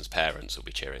Bryson's parents, will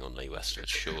be cheering on Lee Westwood,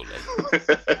 surely.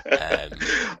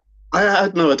 I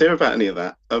had no idea about any of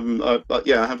that.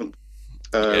 I haven't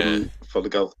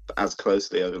followed golf as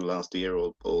closely over the last year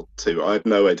or two. I had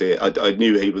no idea. I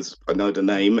knew I know the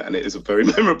name, and it is a very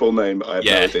memorable name. I had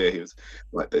no idea he was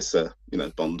like this,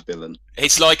 Bond villain.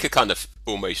 It's like a kind of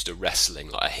almost a wrestling,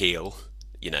 like a heel.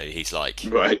 He's like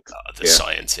the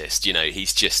scientist.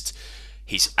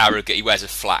 He's arrogant. He wears a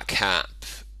flat cap.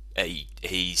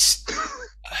 He's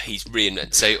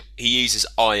reinvented. So he uses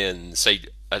irons. So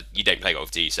you don't play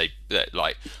golf, do you? So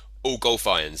like all golf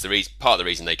irons, part of the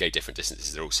reason they go different distances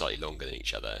is they're all slightly longer than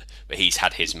each other. But he's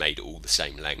had his made all the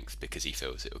same length because he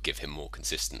feels it will give him more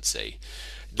consistency.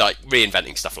 Like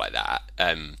reinventing stuff like that.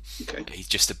 Okay. He's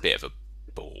just a bit of a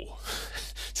bore,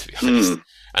 to be honest.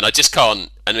 And I just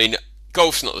can't. I mean,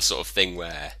 golf's not the sort of thing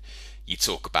where you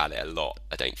talk about it a lot.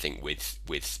 I don't think with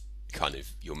kind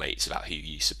of your mates about who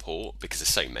you support because there's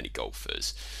so many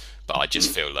golfers. But I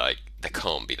just feel like there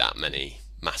can't be that many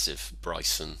massive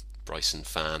Bryson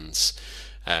fans.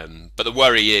 But the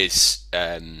worry is,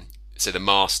 so the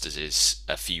Masters is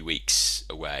a few weeks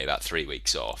away, about 3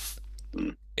 weeks off.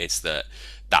 It's that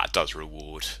does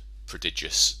reward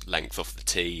prodigious length off the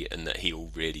tee, and that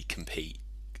he'll really compete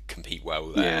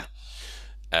well there.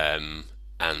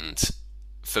 And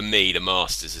for me, the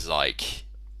Masters is like,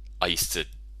 I used to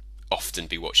often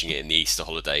be watching it in the Easter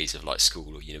holidays of like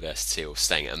school or university, or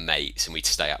staying at a mate's, and we'd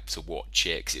stay up to watch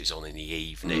it because it was on in the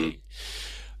evening.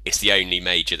 It's the only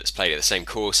major that's played at the same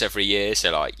course every year,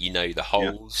 so like the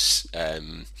holes.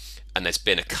 And there's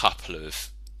been a couple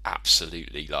of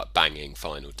absolutely like banging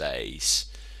final days.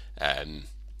 I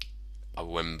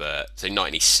remember, so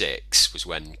 '96 was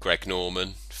when Greg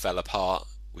Norman fell apart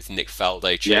with Nick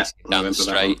Faldo chasing down the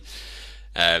straight.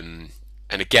 And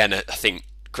again, I think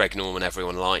Greg Norman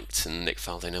everyone liked, and Nick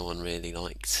Faldo no one really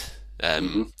liked.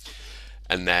 And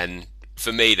then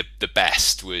for me, the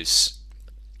best was,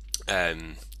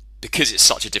 because it's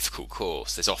such a difficult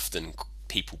course, there's often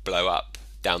people blow up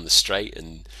down the straight,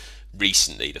 and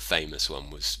recently the famous one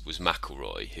was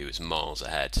McIlroy, who was miles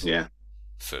ahead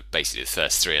for basically the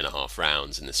first 3.5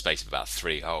 rounds in the space of about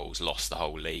 3 holes, lost the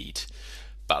whole lead.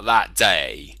 But that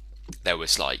day there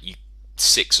was like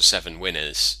 6 or 7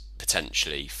 winners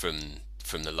potentially from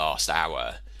the last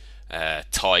hour.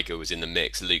 Tiger was in the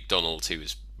mix, Luke Donald, who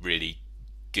was really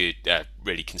good,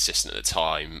 really consistent at the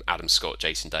time, Adam Scott,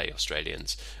 Jason Day,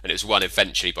 Australians, and it was won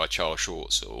eventually by Charles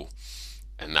Schwartzel,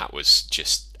 and that was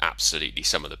just absolutely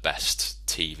some of the best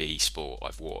TV sport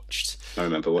I've watched. I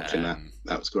remember watching that.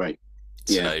 That was great.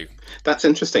 Yeah, so, that's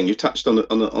interesting. You touched on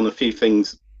a few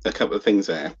things, a couple of things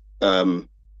there,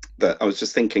 that I was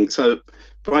just thinking. So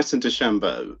Bryson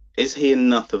DeChambeau, is he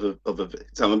enough of a?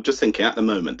 So I'm just thinking at the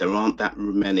moment there aren't that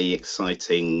many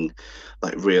exciting,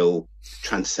 like real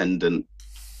transcendent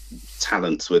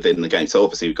talents within the game. So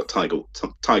obviously we've got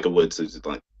Tiger Woods, who's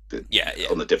like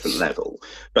on a different level,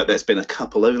 but there's been a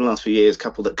couple over the last few years,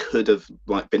 couple that could have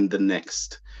like been the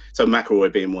next. So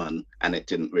McIlroy being one, and it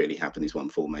didn't really happen. He's won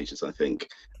 4 majors, I think.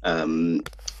 Do you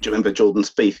remember Jordan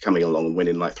Spieth coming along and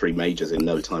winning like 3 majors in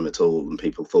no time at all? And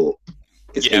people thought,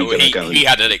 he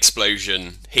had an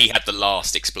explosion. He had the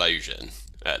last explosion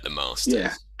at the Masters.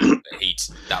 Yeah.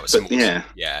 That was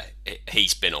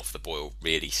he's been off the boil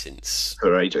really since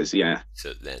for ages. Yeah.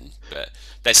 So then, but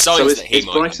there's signs that he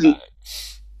might come back.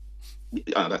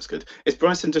 Oh, that's good. Is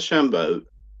Bryson DeChambeau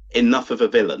enough of a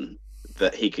villain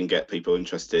that he can get people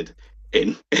interested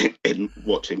in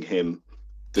watching him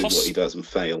do what he does and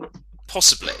fail?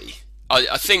 Possibly.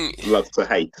 I think love to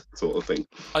hate sort of thing.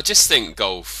 I just think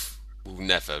golf will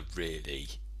never really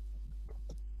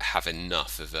have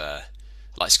enough of a,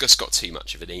 like, it's just got too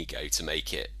much of an ego to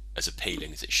make it as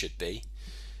appealing as it should be.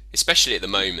 Especially at the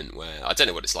moment where, I don't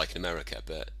know what it's like in America,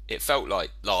 but it felt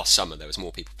like last summer there was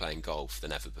more people playing golf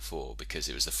than ever before because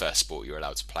it was the first sport you were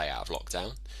allowed to play out of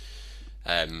lockdown.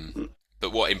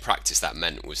 But what in practice that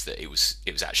meant was that it was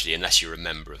actually, unless you're a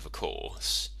member of a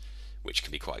course, which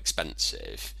can be quite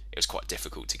expensive, it was quite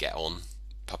difficult to get on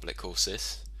public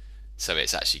courses. So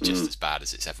it's actually just as bad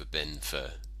as it's ever been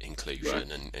for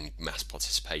inclusion and mass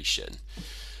participation.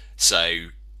 So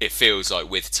it feels like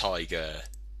with Tiger,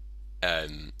 I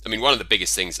mean, one of the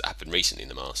biggest things that happened recently in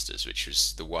the Masters, which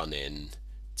was the one in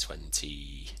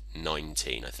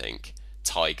 2019, I think,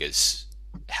 Tiger's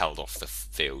held off the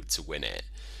field to win it.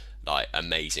 Like,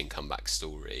 amazing comeback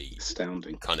story.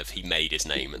 Astounding. Kind of, he made his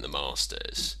name in the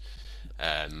Masters.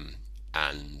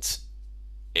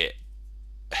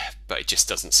 But it just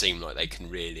doesn't seem like they can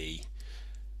really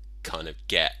kind of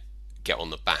get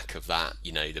on the back of that,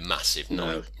 the massive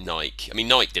Nike. I mean,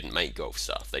 Nike didn't make golf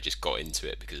stuff; they just got into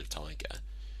it because of Tiger.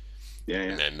 Yeah.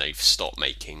 And then they've stopped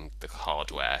making the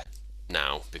hardware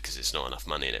now because it's not enough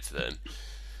money in it for them.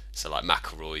 So, like,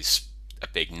 McIlroy's a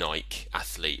big Nike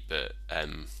athlete, but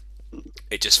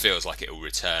it just feels like it will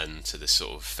return to the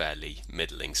sort of fairly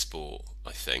middling sport,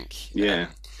 I think. Yeah,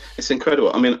 it's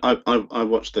incredible. I mean, I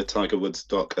watched the Tiger Woods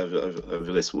doc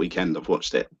over this weekend. I've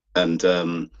watched it,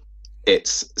 and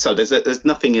it's so there's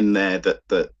nothing in there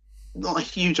that not a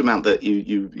huge amount that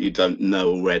you don't know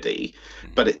already,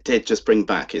 but it did just bring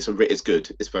back. It's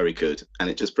good. It's very good, and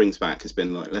it just brings back. It's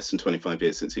been like less than 25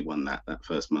 years since he won that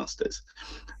first Masters.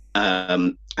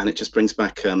 And it just brings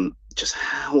back just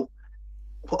how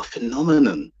what a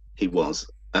phenomenon he was,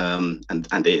 and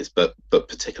is, but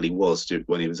particularly was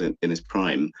when he was in his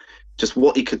prime. Just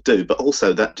what he could do, but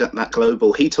also that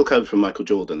global. He took over from Michael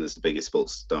Jordan as the biggest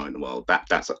sports star in the world.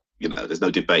 That's there's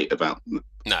no debate about.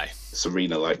 No.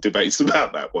 Serena like debates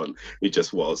about that one. He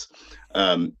just was,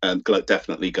 and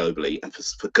definitely globally. And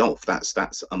for golf,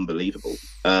 that's unbelievable.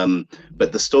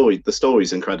 But the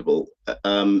story's incredible.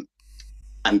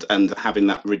 And having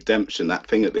that redemption, that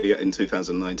thing in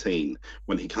 2019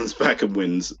 when he comes back and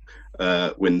wins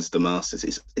the Masters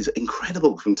is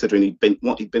incredible, considering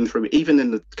what he'd been through, even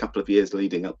in the couple of years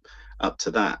leading up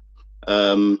to that.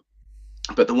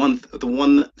 But the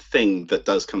one thing that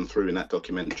does come through in that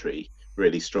documentary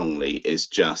really strongly is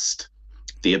just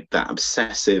that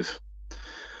obsessive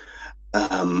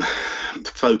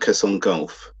focus on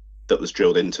golf that was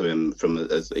drilled into him from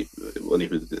when he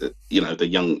was,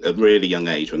 a really young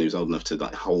age, when he was old enough to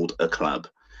like hold a club.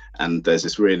 And there's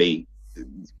this really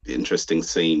interesting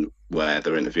scene where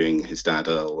they're interviewing his dad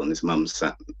Earl, and his mum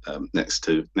sat next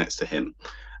to him,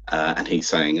 and he's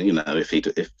saying,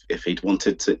 if he'd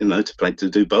wanted to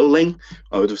do bowling,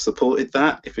 I would have supported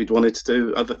that. If he'd wanted to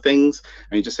do other things,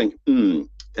 and you just think,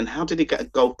 and how did he get a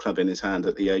golf club in his hand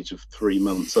at the age of 3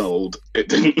 months old? It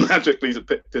didn't magically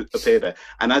appear there.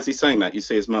 And as he's saying that, you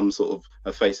see his mum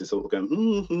her face is sort of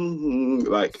going,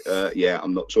 like, yeah,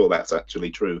 I'm not sure that's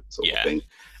actually true, sort of thing.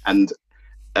 And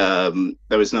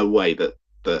there is no way that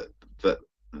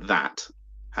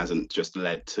hasn't just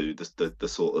led to the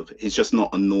sort of, he's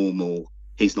not a normal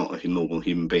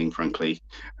human being, frankly.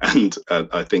 And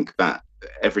I think that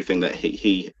everything that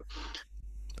he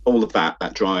all of that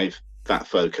drive, that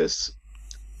focus,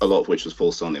 a lot of which was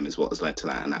forced on him, is what has led to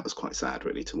that, and that was quite sad,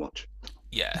 really, to watch.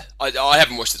 Yeah, I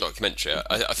haven't watched the documentary.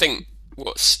 I think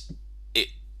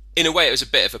in a way, it was a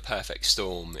bit of a perfect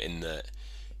storm, in that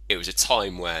it was a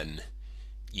time when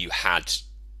you had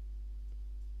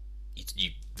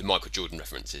the Michael Jordan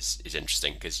reference is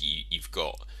interesting, because you've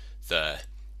got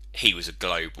he was a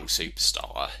global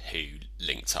superstar who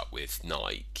linked up with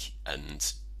Nike,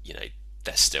 and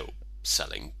they're still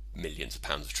selling millions of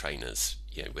pounds of trainers,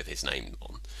 with his name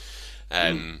on.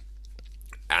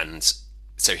 And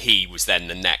so he was then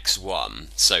the next one.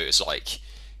 So it's like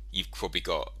you've probably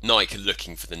got Nike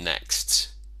looking for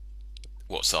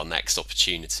what's our next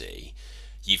opportunity.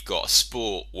 You've got a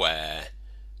sport where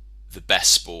the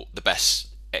best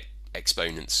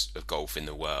exponents of golf in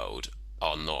the world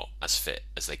are not as fit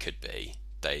as they could be.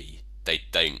 They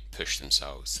don't push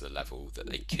themselves to the level that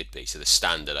they could be. So the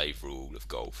standard overall of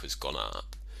golf has gone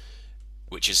up,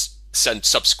 which is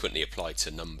subsequently applied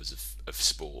to numbers of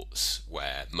sports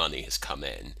where money has come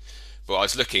in. But I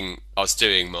was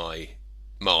doing my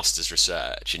master's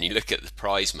research, and you look at the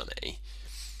prize money,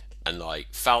 and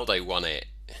like Faldo won it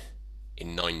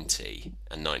in 90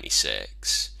 and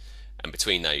 96, and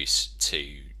between those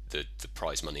two, the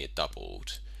prize money had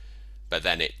doubled. But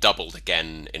then it doubled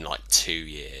again in like 2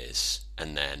 years,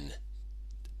 and then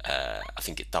I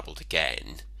think it doubled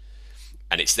again,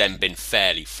 and it's then been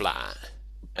fairly flat.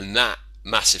 And that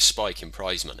massive spike in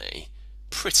prize money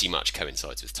pretty much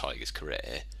coincides with Tiger's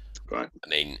career. Right. I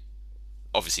mean,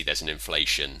 obviously there's an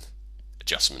inflation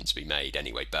adjustment to be made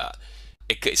anyway, but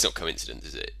it's not coincidence,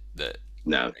 is it? That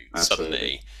no,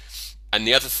 suddenly. And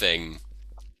the other thing,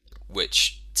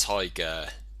 which Tiger,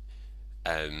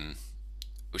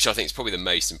 which I think is probably the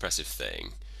most impressive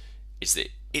thing, is that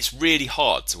it's really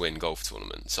hard to win golf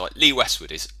tournaments. So like Lee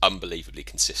Westwood is unbelievably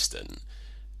consistent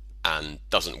and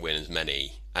doesn't win as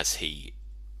many as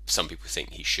some people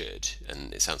think he should,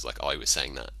 and it sounds like I was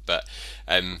saying that. But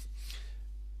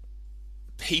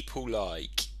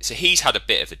so he's had a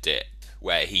bit of a dip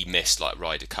where he missed like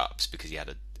Ryder Cups because he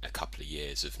had a couple of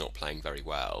years of not playing very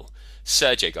well.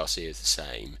 Sergio Garcia is the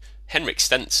same. Henrik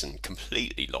Stenson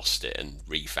completely lost it and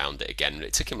refound it again.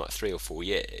 It took him like 3 or 4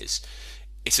 years.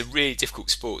 It's a really difficult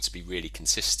sport to be really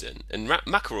consistent. And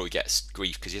McIlroy gets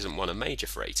grief because he hasn't won a major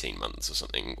for 18 months or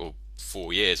something, or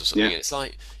 4 years or something. Yeah. And it's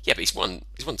like, yeah, but he's won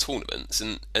tournaments,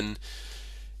 and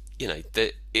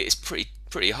it's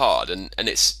pretty hard. And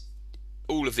it's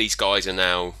all of these guys are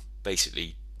now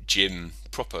basically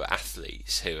proper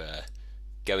athletes who are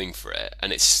going for it,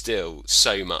 and it's still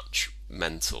so much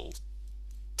mental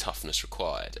toughness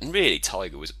required. And really,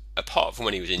 Tiger was, apart from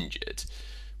when he was injured,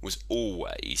 was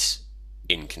always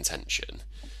in contention.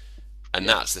 And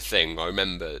that's the thing. I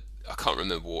can't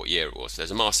remember what year it was.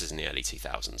 There's a Masters in the early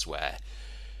 2000s where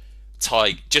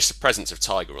just the presence of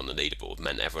Tiger on the leaderboard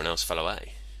meant everyone else fell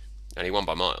away, and he won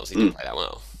by miles. He didn't play that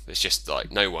well. It's just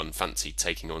like no one fancied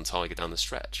taking on Tiger down the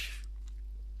stretch.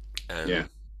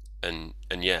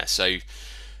 So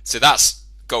So that's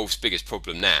golf's biggest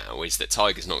problem now is that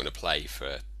Tiger's not going to play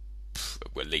for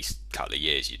well, at least a couple of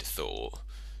years, you'd have thought,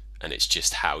 and it's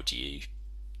just how do you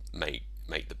make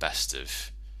the best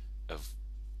of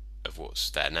what's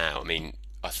there now. I mean,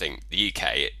 I think the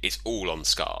UK it's all on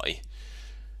Sky.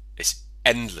 It's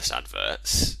endless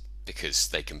adverts because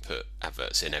they can put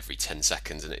adverts in every 10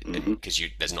 seconds, and because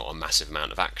there's not a massive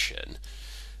amount of action,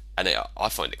 and I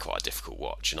find it quite a difficult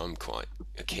watch, and I'm quite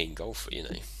a keen golfer,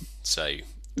 So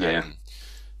Yeah.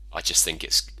 I just think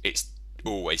it's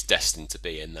always destined to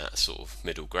be in that sort of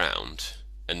middle ground,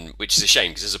 and which is a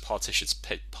shame because as a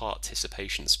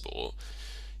participation sport,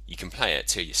 you can play it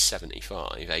till you're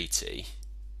 75, 80,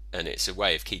 and it's a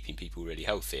way of keeping people really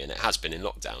healthy, and it has been in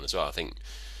lockdown as well. I think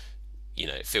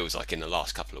it feels like in the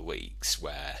last couple of weeks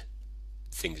where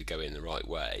things are going the right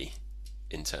way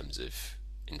in terms of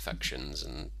infections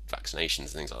and vaccinations and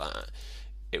things like that,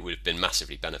 it would have been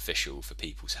massively beneficial for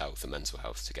people's health and mental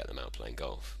health to get them out playing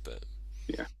golf. But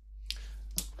Yeah.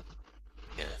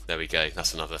 yeah, there we go.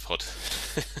 That's another pod.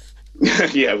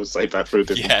 Yeah, we'll save that for a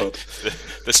different pod.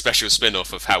 The special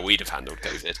spin-off of how we'd have handled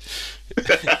COVID.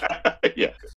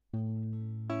 Yeah.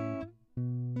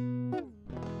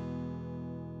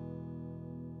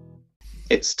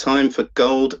 It's time for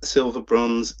gold, silver,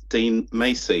 bronze, Dean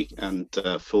Macy. And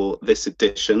for this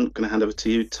edition, I'm going to hand over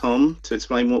to you, Tom, to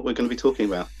explain what we're going to be talking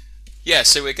about. Yeah,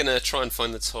 so we're going to try and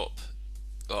find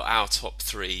our top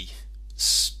three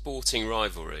sporting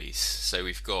rivalries. So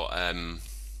we've got,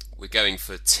 we're going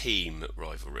for team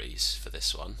rivalries for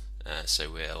this one.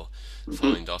 So we'll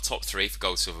find our top three for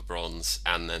gold, silver, bronze,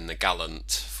 and then the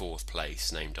gallant fourth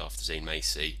place named after Dean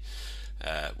Macy,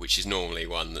 which is normally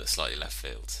one that's slightly left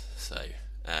field.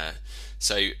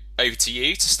 So over to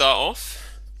you to start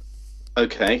off.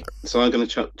 Okay, so I'm going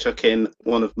to chuck in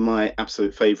one of my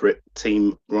absolute favourite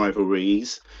team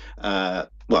rivalries.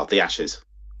 Well, the Ashes,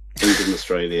 England,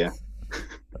 Australia.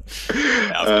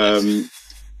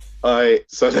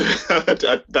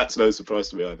 That's no surprise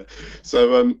to me either.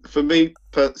 So for me,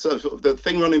 so the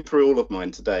thing running through all of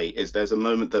mine today is there's a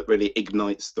moment that really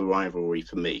ignites the rivalry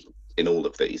for me in all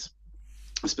of these.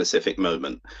 A specific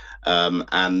moment, but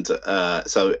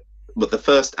the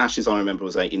first Ashes I remember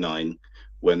was '89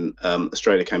 when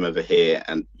Australia came over here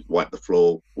and wiped the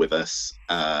floor with us.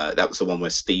 That was the one where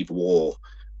Steve Waugh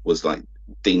was like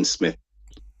Dean Smith,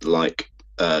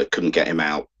 couldn't get him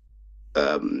out.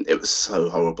 It was so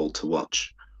horrible to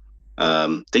watch.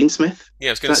 Dean Smith? Yeah,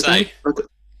 I was going to say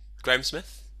Graham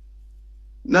Smith.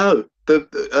 No,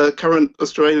 the current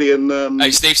Australian.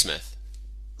 Steve Smith.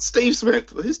 Steve Smith.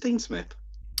 Who's Dean Smith?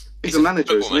 He's a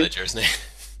manager, isn't he?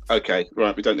 Okay,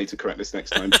 right. We don't need to correct this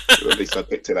next time. At least I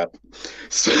picked it up.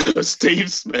 So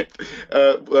Steve Smith.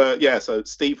 So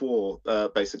Steve Waugh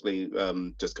basically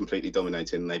just completely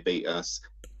dominated, and they beat us.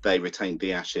 They retained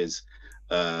the Ashes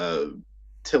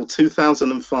till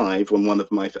 2005, when one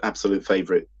of my absolute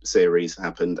favourite series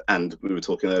happened. And we were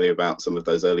talking earlier about some of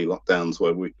those early lockdowns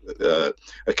where we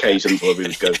occasions where we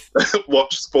would go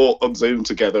watch sport on Zoom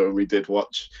together, and we did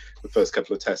watch the first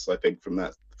couple of tests, I think, from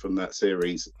that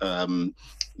series.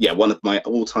 One of my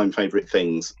all-time favourite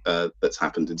things that's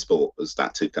happened in sport was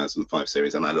that 2005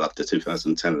 series, and I loved the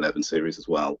 2010-11 series as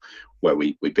well, where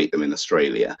we beat them in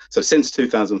Australia. So since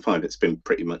 2005, it's been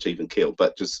pretty much even keel.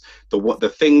 But just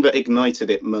the thing that ignited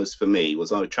it most for me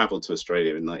was I travelled to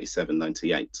Australia in '97,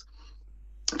 '98.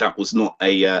 That was not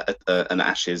an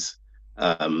Ashes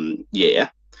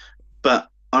year, but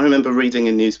I remember reading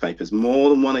in newspapers more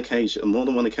than one occasion,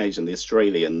 the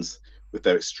Australians, with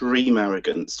their extreme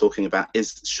arrogance, talking about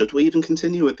should we even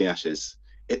continue with the Ashes?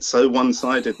 It's so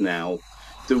one-sided now.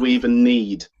 Do we even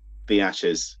need the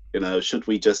Ashes? Should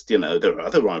we just, there are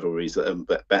other rivalries that are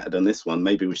better than this one.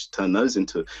 Maybe we should turn those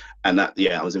into. And I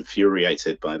was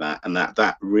infuriated by that, and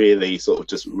that really sort of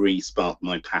just re-sparked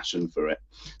my passion for it.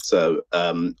 So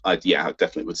I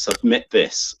definitely would submit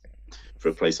this for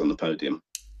a place on the podium.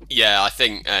 Yeah, I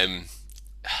think.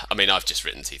 I've just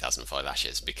written 2005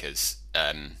 Ashes because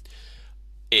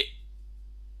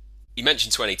you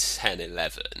mentioned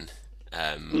 2010-11,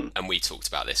 and we talked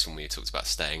about this when we talked about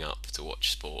staying up to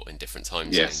watch sport in different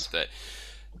time zones. But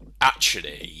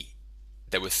actually,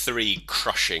 there were 3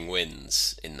 crushing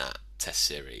wins in that Test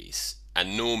series,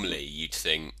 and normally you'd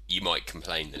think you might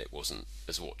complain that it wasn't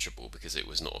as watchable because it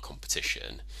was not a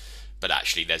competition. But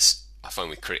actually, there's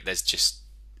just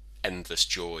endless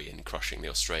joy in crushing the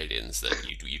Australians that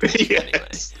you'd watch anyway.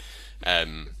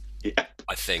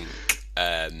 I think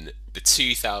the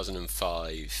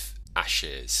 2005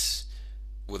 Ashes,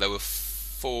 well, there were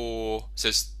 4. So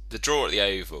it's the draw at the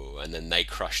Oval, and then they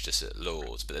crushed us at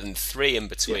Lord's, but then 3 in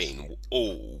between, were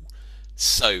all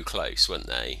so close, weren't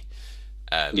they?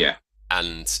 Yeah.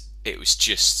 And it was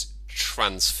just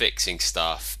transfixing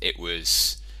stuff. It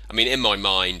was, I mean, in my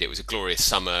mind, it was a glorious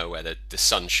summer where the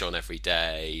sun shone every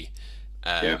day.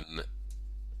 Yeah.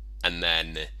 And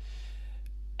then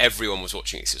everyone was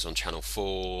watching it 'cause it was on Channel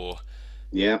 4.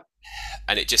 Yeah.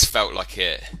 And it just felt like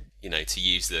it, to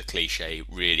use the cliche,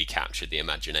 really captured the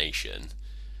imagination.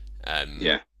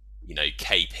 Yeah.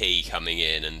 KP coming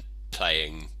in and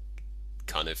playing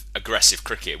kind of aggressive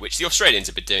cricket, which the Australians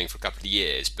have been doing for a couple of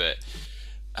years. But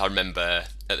I remember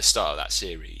at the start of that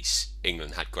series,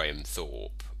 England had Graham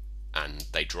Thorpe, and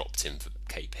they dropped him for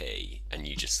KP, and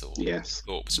you just thought, Yes.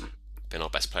 Thorpe's been our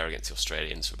best player against the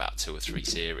Australians for about 2 or 3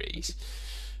 series.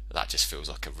 That just feels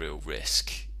like a real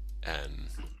risk,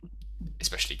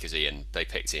 especially because they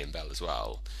picked Ian Bell as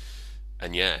well.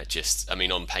 And yeah,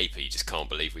 on paper, you just can't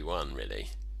believe we won, really.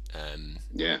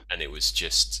 Yeah. And it was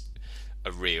just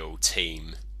a real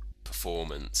team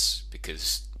performance,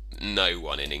 because no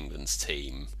one in England's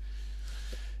team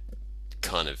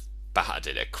kind of battered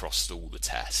it across all the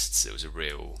tests. It was a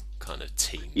real kind of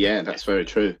team. Yeah, that's very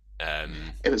true.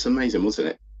 It was amazing, wasn't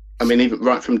it? I mean, even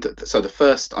right from the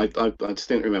first, I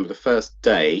distinctly remember the first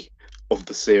day of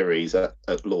the series at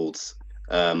Lords.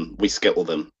 We skittled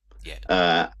them.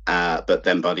 Yeah. But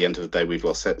then by the end of the day, we've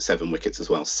lost 7 wickets as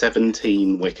well.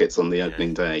 17 wickets on the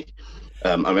opening day.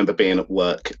 I remember being at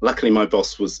work. Luckily, my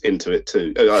boss was into it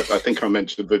too. I think I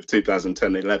mentioned with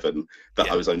 2010-11 that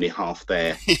I was only half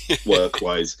there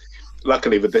work-wise.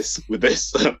 Luckily, with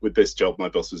this job, my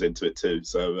boss was into it too,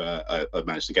 so I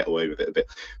managed to get away with it a bit.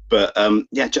 But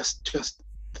just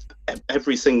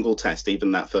every single test,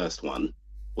 even that first one,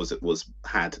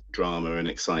 had drama and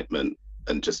excitement,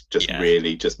 and just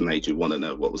really just made you want to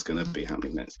know what was going to be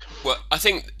happening next. Well, I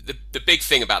think the big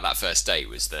thing about that first day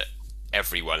was that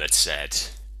everyone had said,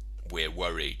 we're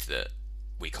worried that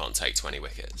we can't take 20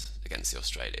 wickets against the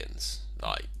Australians.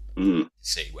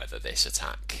 See whether this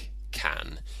attack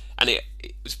can. And it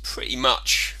was pretty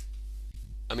much,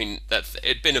 I mean, that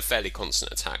it'd been a fairly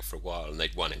constant attack for a while, and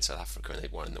they'd won in South Africa and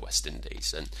they'd won in the West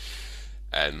Indies,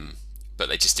 and but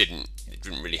they just didn't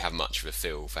really have much of a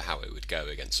feel for how it would go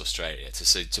against Australia.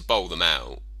 To bowl them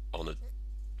out on a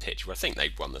pitch where I think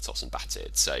they'd won the toss and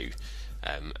batted, so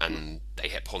and they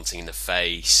hit Ponting in the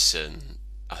face, and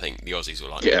I think the Aussies were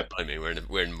like, I mean,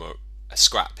 we're in a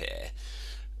scrap here,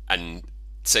 and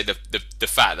so the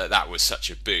fact that was such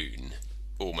a boon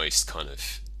almost kind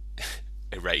of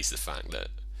erased the fact that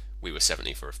we were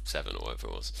 70 for 7 or whatever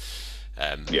it was.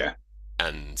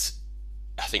 And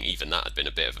I think even that had been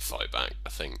a bit of a fight back. I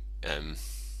think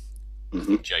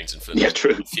Jones and Flynn,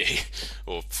 true,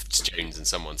 or Jones and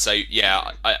someone. So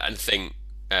yeah, I think,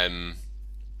 but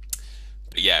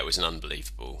yeah, it was an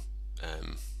unbelievable,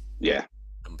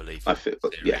 unbelievable. I feel,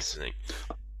 series, yes.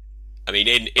 I mean,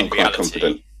 in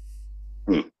reality,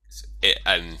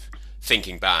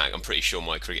 thinking back, I'm pretty sure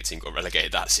my cricket team got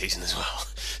relegated that season as well.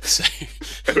 So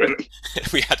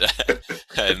we had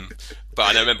but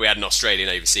I remember we had an Australian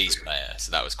overseas player,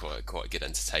 so that was quite good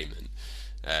entertainment.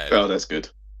 That's good.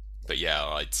 But yeah,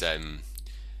 I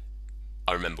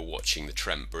remember watching the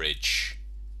Trent Bridge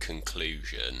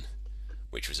conclusion,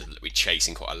 which was we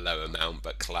chasing quite a low amount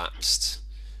but collapsed,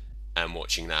 and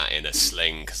watching that in a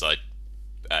sling because I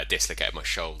dislocated my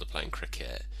shoulder playing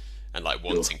cricket. And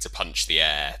wanting to punch the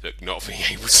air, but not being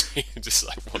able to, just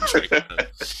wandering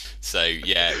around. So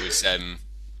yeah, it was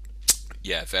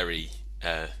very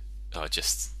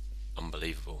just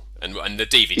unbelieful. And the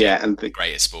DVD, and the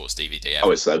greatest sports DVD ever.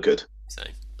 Oh, it's so good. So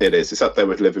it is. It's up there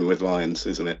with Living with Lions,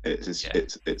 isn't it?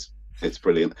 It's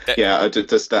brilliant.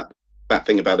 Just that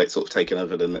thing about it sort of taking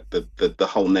over the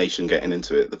whole nation getting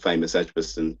into it. The famous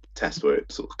Edgbaston test where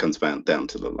it sort of comes down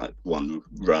to the one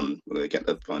run where they get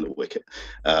the final wicket.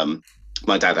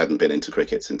 My dad hadn't been into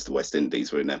cricket since the West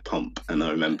Indies were in their pomp, and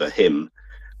I remember him.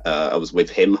 I was with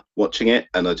him watching it,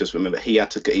 and I just remember he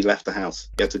left the house.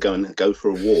 He had to go for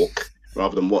a walk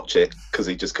rather than watch it because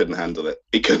he just couldn't handle it.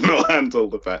 He could not handle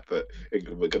the fact that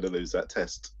England were going to lose that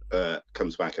test.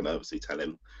 Comes back and obviously tell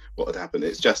him what had happened.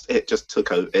 It just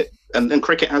took over it, and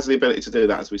cricket has the ability to do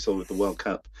that, as we saw with the World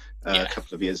Cup a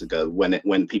couple of years ago.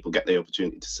 When people get the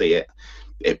opportunity to see it,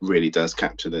 it really does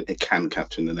capture the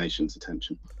nation's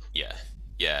attention. Yeah.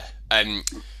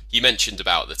 You mentioned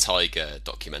about the Tiger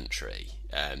documentary.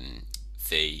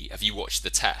 Have you watched The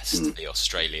Test, the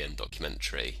Australian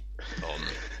documentary on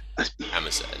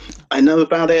Amazon? I know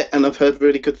about it, and I've heard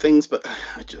really good things, but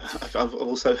I've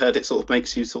also heard it sort of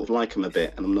makes you sort of like them a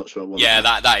bit, and I'm not sure I want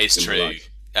that is true.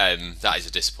 That is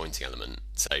a disappointing element.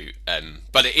 So,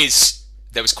 but it is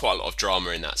there was quite a lot of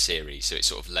drama in that series, so it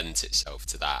sort of lent itself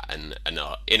to that. And in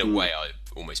a Mm. way, I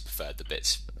almost preferred the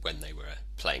bits when they were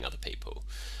playing other people.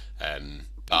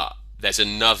 But there's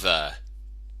another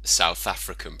South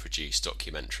African produced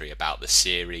documentary about the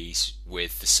series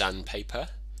with the sandpaper,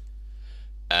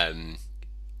 um,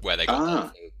 where they got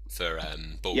Ah, for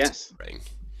ball yes. tampering,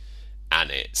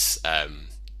 and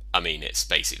I mean, it's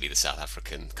basically the South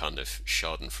African kind of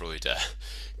Schadenfreude,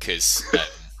 because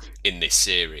in this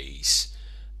series,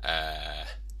 uh,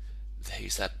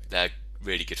 who's their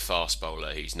really good fast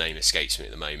bowler whose name escapes me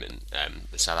at the moment,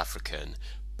 the South African,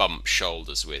 bumped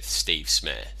shoulders with Steve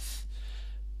Smith,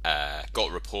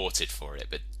 got reported for it,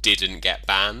 but didn't get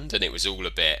banned, and it was all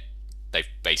a bit. They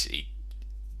basically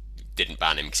didn't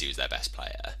ban him because he was their best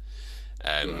player,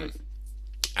 Right.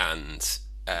 and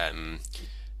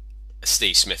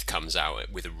Steve Smith comes out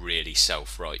with a really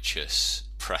self-righteous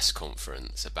press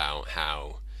conference about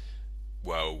how,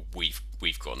 well, we've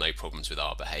got no problems with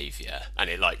our behaviour, and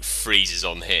it like freezes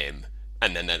on him,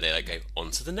 and then they like go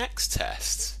on to the next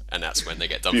test, and that's when they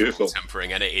get done for ball Beautiful.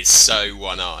 tampering, and it is so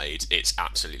one-eyed, it's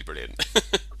absolutely brilliant.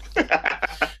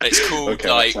 It's called Okay,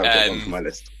 like that's how I get onto my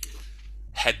list.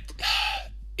 head.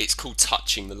 It's called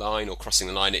touching the line or crossing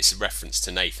the line. It's a reference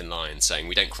to Nathan Lyon saying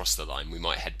we don't cross the line, we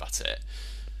might headbutt it.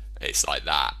 It's like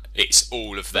that. It's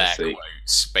all of I their see.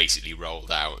 quotes basically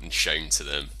rolled out and shown to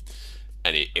them,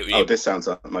 and Oh, this sounds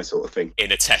like my sort of thing.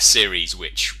 in a test series,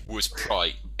 which was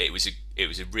quite. It was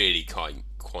a really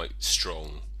quite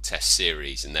strong test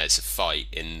series, and there's a fight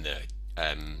in the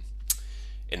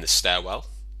stairwell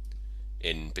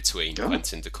in between Oh,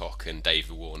 Quentin de Kock and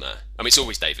David Warner. I mean, it's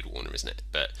always David Warner, isn't it?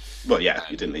 But well, yeah,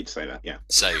 you didn't need to say that. Yeah.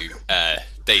 so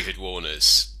David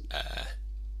Warner's,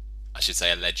 I should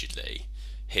say, allegedly,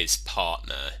 his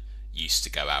partner used to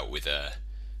go out with a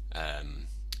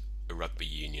rugby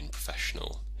union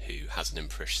professional who has an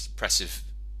impressive.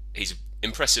 He's an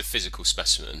impressive physical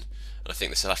specimen, and I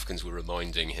think the South Africans were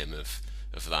reminding him of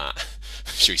that.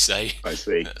 Should we say? I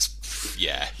see.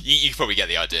 Yeah, you probably get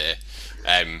the idea.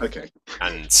 Um, Okay.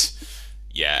 and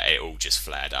yeah, it all just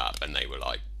flared up, and they were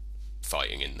like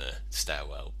fighting in the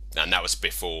stairwell. And that was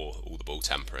before all the ball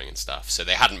tampering and stuff. So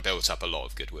they hadn't built up a lot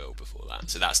of goodwill before that.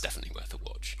 So that's definitely worth a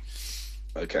watch.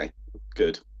 Okay.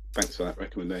 Good. Thanks for that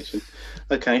recommendation.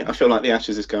 Okay, I feel like the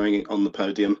Ashes is going on the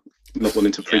podium. Not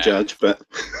wanting to Yeah. prejudge, but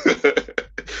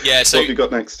Yeah. So what have you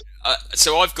got next?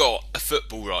 so I've got a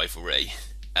football rivalry,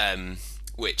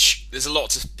 which there's a lot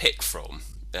to pick from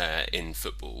in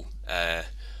football.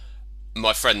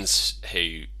 My friends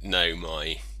who know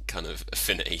my kind of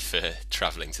affinity for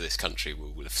travelling to this country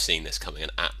will have seen this coming an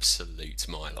absolute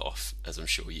mile off, as I'm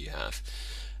sure you have.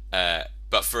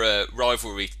 But for a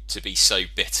rivalry to be so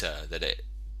bitter that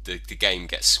the game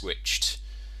gets switched,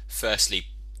 firstly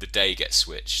the day gets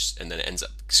switched, and then it ends up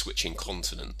switching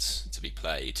continents to be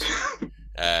played.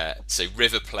 So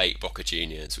River Plate Boca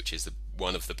Juniors, which is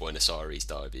one of the Buenos Aires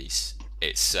derbies.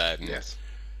 It's Yes.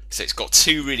 so it's got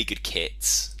two really good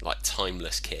kits, like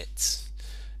timeless kits.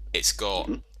 It's got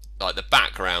Mhm. like the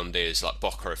background is like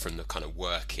Boca from the kind of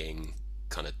working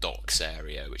kind of docks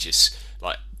area, which is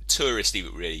like touristy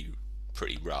but really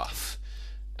pretty rough.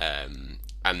 And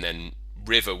then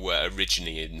River were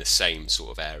originally in the same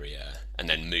sort of area and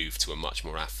then moved to a much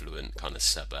more affluent kind of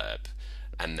suburb.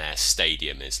 And their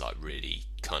stadium is like really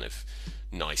kind of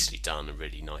nicely done, a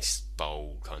really nice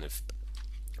bowl kind of.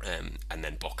 And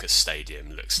then Boca's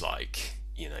stadium looks like,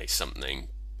 something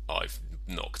I've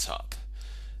knocked up.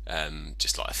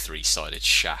 Just like a three-sided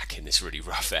shack in this really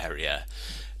rough area,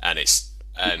 and it's.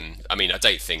 I mean, I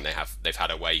don't think they've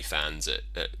had away fans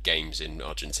at games in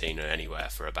Argentina anywhere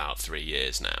for about 3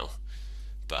 years now,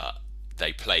 but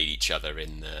they played each other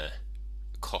in the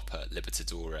Copa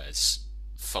Libertadores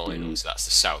finals. That's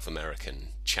the South American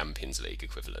Champions League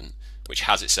equivalent, which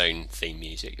has its own theme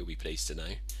music. You'll be pleased to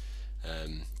know.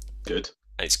 Um, Good.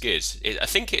 and it's good. I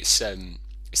think it's the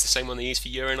same one they used for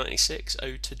Euro '96,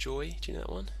 "Ode to Joy." Do you know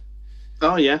that one?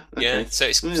 Oh yeah. Yeah. Okay. So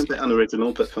it's Yeah, a bit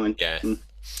unoriginal, but fine. yeah. Mm.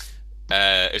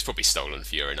 It was probably stolen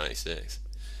for Euro '96.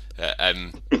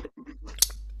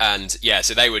 And yeah,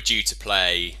 so they were due to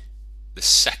play the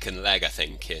second leg, I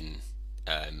think,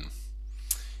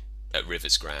 at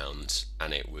Rivers Ground,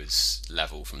 and it was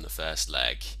level from the first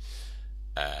leg.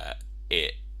 I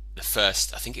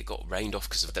think it got rained off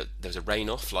because there was a rain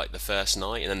off like the first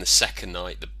night, and then the second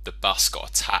night the bus got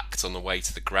attacked on the way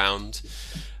to the ground,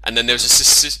 and then there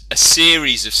was a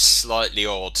series of slightly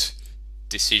odd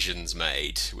decisions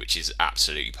made, which is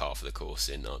absolutely par for the course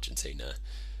in Argentina,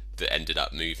 that ended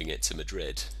up moving it to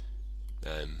Madrid,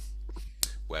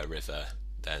 where River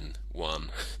then won.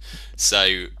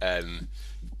 So,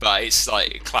 but it's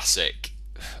like a classic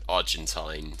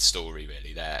Argentine story,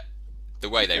 really. The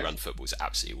way they run football is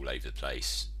absolutely all over the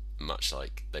place, much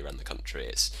like they run the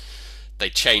country. They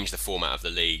change the format of the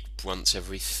league once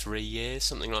every 3 years,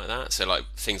 something like that. So like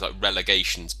things like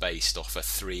relegation's based off a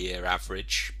 3-year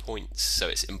average points, so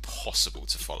it's impossible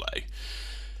to follow.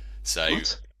 So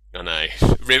What? I know.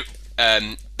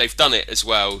 They've done it as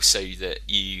well so that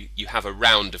you have a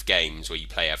round of games where you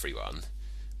play everyone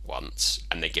once,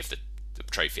 and they give the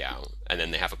trophy out, and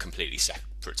then they have a completely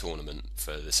separate tournament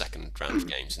for the second round of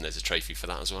games, and there's a trophy for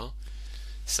that as well.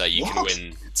 So you can What?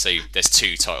 win. So there's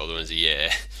 2 title winners a year.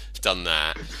 I've done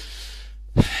that.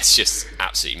 It's just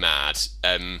absolutely mad.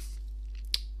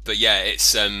 But yeah, it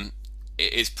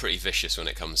is pretty vicious when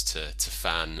it comes to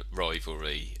fan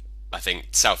rivalry. I think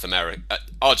South America,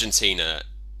 Argentina,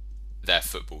 their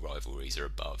football rivalries are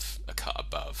a cut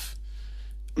above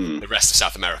Mm. the rest of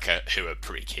South America, who are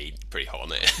pretty keen, pretty hot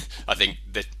on it. I think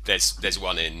that there's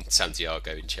one in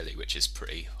Santiago in Chile which is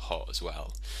pretty hot as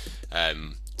well.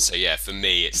 So yeah, for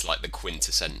me, it's like the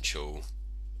quintessential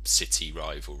city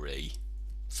rivalry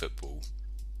football.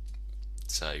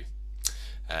 So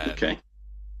Okay.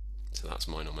 so that's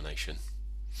my nomination.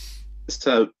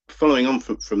 So following on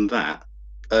from that,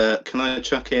 can I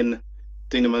chuck in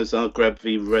Dinamo Zagreb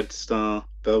v Red Star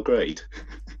Belgrade?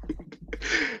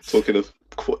 Talking of,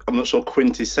 I'm not sure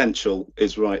quintessential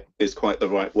is quite the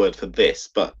right word for this,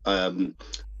 but I'm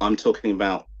talking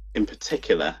about in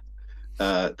particular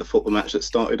the football match that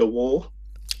started a war.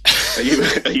 Are you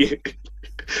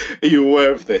are you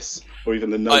aware of this, or even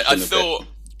the notion I of thought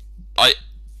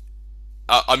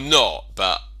I'm not,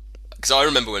 but because I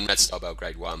remember when Red Star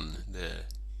Belgrade won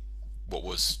what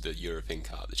was the European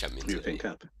Cup, the Champions European League.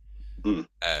 Cup?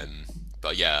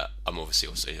 But yeah, I'm obviously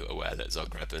also aware that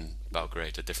Zagreb and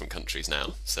Belgrade are different countries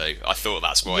now, so I thought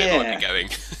that's why it might be going.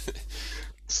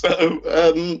 So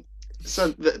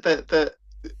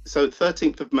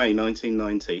 13th of May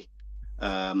 1990,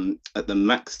 at the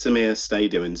Maksimir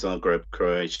Stadium in Zagreb,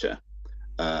 Croatia.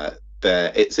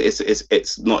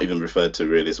 It's not even referred to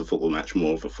really as a football match,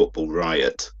 more of a football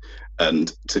riot.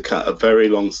 And to cut a very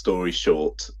long story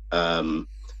short,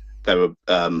 there were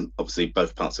obviously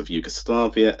both parts of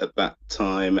Yugoslavia at that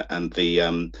time, and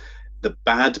the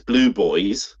Bad Blue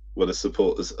Boys were the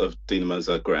supporters of Dinamo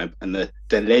Zagreb, and the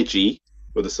Deleji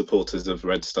were the supporters of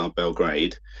Red Star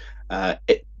Belgrade.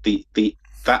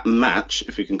 That match,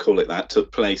 if you can call it that,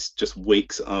 took place just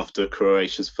weeks after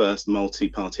Croatia's first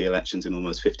multi-party elections in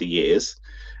almost 50 years.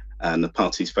 And the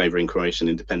parties favouring Croatian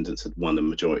independence had won a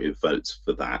majority of votes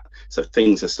for that. So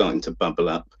things are starting to bubble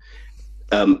up.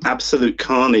 Absolute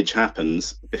carnage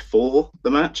happens before the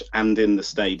match and in the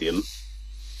stadium.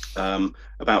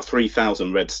 About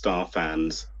 3,000 Red Star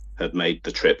fans had made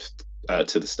the trip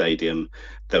to the stadium.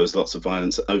 There was lots of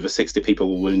violence. Over 60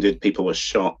 people were wounded. People were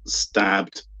shot,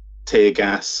 stabbed, tear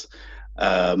gas.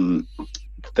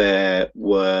 There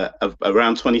were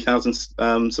around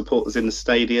 20,000 supporters in the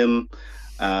stadium.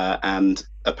 And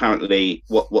apparently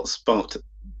what sparked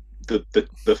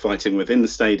the fighting within the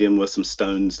stadium were some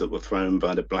stones that were thrown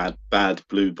by the bad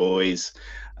Blue Boys.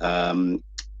 The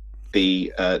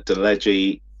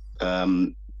Deleji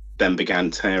then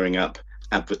began tearing up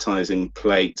advertising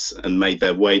plates and made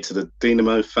their way to the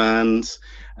Dinamo fans,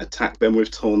 attacked them with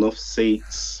torn off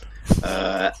seats.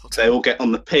 They all get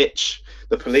on the pitch.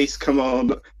 The police come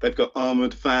on. They've got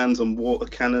armoured vans and water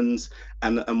cannons.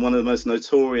 And one of the most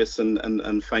notorious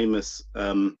and famous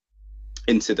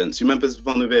incidents. You remember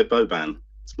Zvonimir Boban?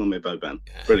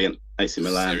 Brilliant AC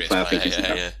Milan player. I think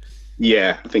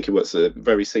yeah, I think he works at a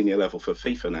very senior level for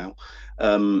FIFA now.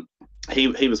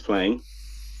 He was playing,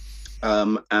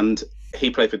 and he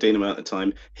played for Dinamo at the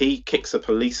time. He kicks a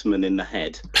policeman in the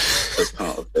head as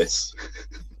part of this.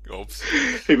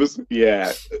 He was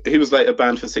later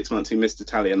banned for 6 months. He missed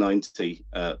Italia 90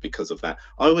 because of that.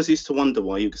 I always used to wonder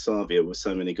why Yugoslavia, with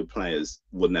so many good players,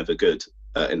 were never good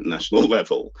at international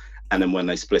level. And then when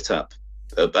they split up,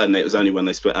 and it was only when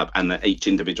they split up and that each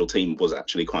individual team was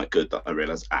actually quite good that I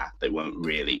realised, they weren't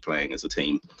really playing as a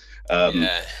team.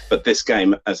 But this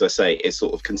game, as I say, is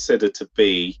sort of considered to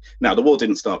be... Now, the war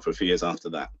didn't start for a few years after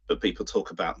that, but people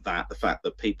talk about that, the fact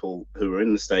that people who were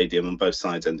in the stadium on both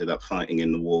sides ended up fighting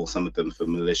in the war, some of them for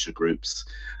militia groups.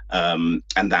 And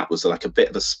that was like a bit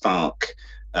of a spark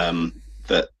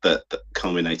that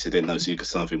culminated in those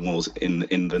Yugoslavian wars in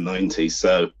the 90s.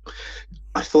 So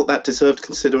I thought that deserved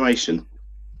consideration.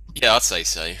 Yeah, I'd say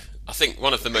so. I think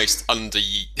one of the most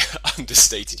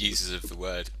understated uses of the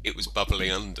word, it was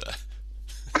bubbling under.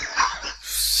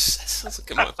 Sounds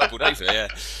like it might have bubbled over, yeah.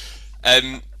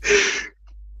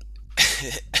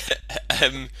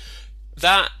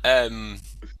 That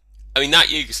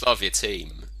Yugoslavia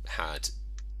team had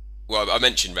well, I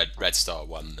mentioned Red Star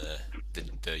won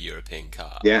the European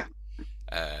Cup. Yeah.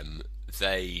 Um,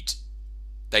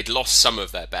 they'd lost some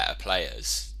of their better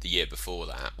players the year before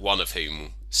that. One of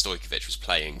whom, Stojkovic, was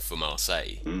playing for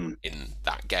Marseille in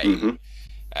that game.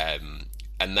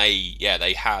 And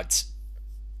they had,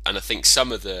 and I think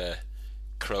some of the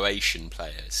Croatian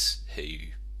players who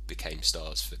became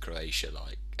stars for Croatia,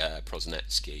 like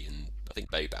Prosnetsky, and I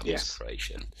think Boban was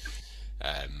Croatian.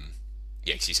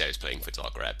 Because he said he was playing for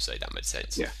Zagreb, so that made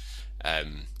sense.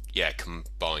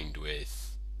 Combined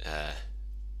with, the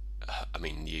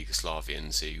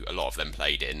Yugoslavians, who a lot of them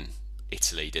played in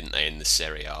Italy, didn't they, in the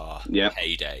Serie A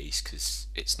heydays, because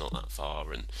it's not that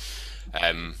far. And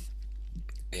I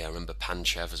remember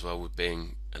Panchev as well, with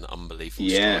being an unbelievable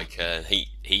striker.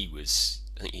 He was,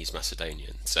 I think he's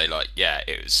Macedonian. So it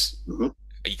was.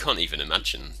 You can't even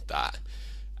imagine that.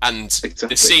 And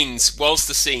the scenes, whilst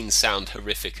the scenes sound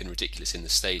horrific and ridiculous in the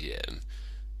stadium,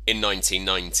 in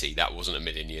 1990, that wasn't a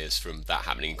million years from that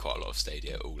happening in quite a lot of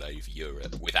stadia all over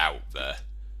Europe. Without the,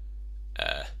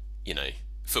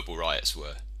 football riots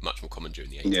were much more common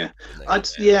during the 80s. I'd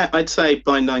say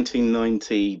by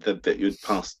 1990 that you'd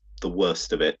passed the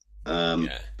worst of it.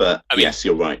 But yes,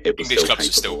 you're right. It was English still clubs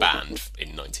were still banned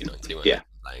in 1990 when they were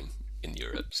playing in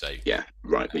Europe. So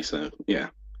rightly so.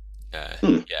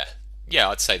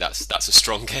 I'd say that's a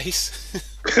strong case.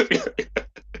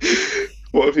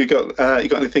 What have you got? You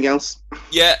got anything else?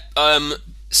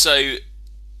 So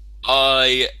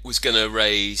I was going to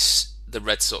raise the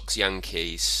Red Sox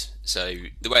Yankees. So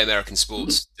the way American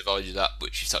sports divided up,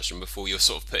 which you touched on before, you're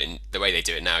sort of putting, the way they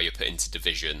do it now, you're put into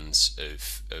divisions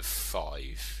of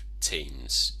 5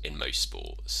 teams in most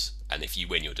sports, and if you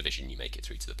win your division, you make it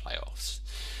through to the playoffs.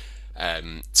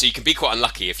 So you can be quite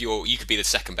unlucky if you could be the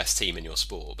second best team in your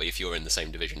sport, but if you're in the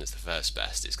same division as the first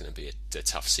best, it's going to be a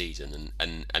tough season.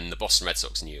 And the Boston Red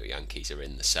Sox and New York Yankees are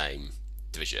in the same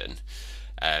division,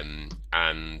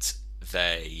 and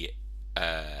they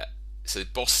so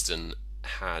Boston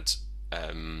had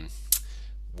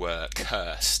were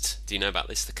cursed. Do you know about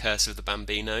this? The curse of the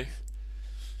Bambino.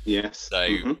 Yes.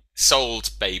 So sold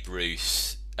Babe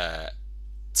Ruth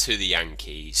to the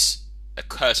Yankees. A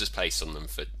curse was placed on them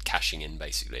for cashing in,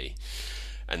 basically,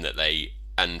 and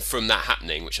from that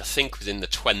happening, which I think was in the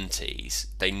 20s,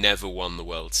 they never won the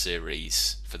World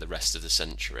Series for the rest of the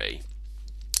century.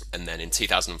 And then in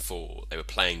 2004, they were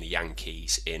playing the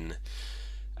Yankees in.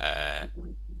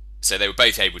 So they were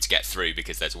both able to get through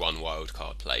because there's one wild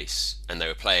card place, and they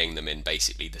were playing them in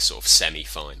basically the sort of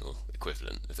semi-final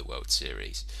equivalent of the World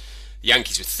Series. The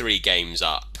Yankees were 3 games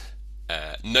up.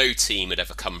 No team had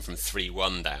ever come from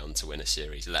 3-1 down to win a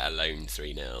series, let alone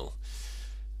 3-0.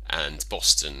 And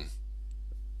Boston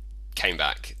came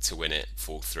back to win it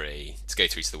 4-3 to go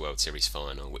through to the World Series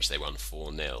final, which they won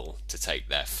 4-0 to take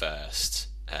their first.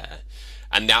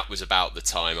 And that was about the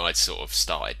time I'd sort of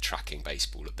started tracking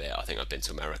baseball a bit. I think I'd been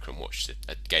to America and watched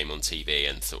a game on TV,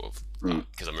 and sort of,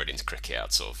 because I'm really into cricket,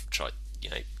 I'd sort of tried,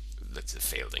 look at the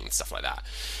fielding and stuff like that.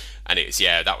 And it was,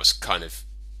 that was kind of,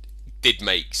 did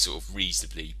make sort of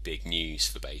reasonably big news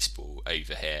for baseball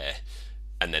over here.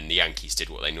 And then the Yankees did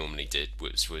what they normally did,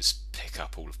 which was pick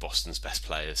up all of Boston's best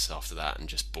players after that and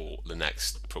just bought the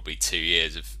next probably 2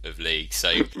 years of league.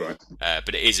 So,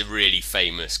 but it is a really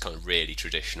famous, kind of really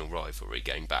traditional rivalry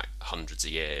going back hundreds of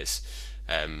years.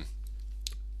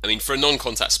 For a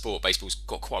non-contact sport, baseball's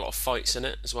got quite a lot of fights in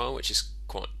it as well, which is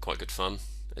quite good fun.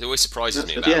 It always surprises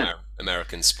me about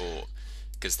American sport,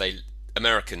 because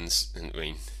Americans,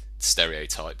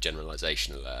 stereotype,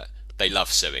 generalization alert, they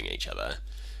love suing each other.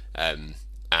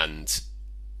 And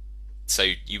so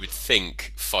you would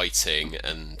think fighting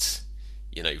and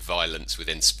violence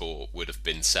within sport would have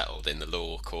been settled in the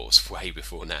law courts way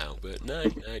before now, but no,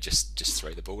 just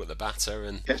throw the ball at the batter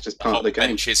and it's just part of the game.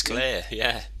 Bench is clear.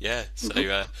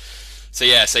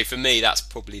 So for me, that's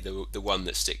probably the one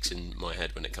that sticks in my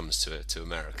head when it comes to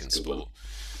American sport.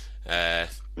 Okay.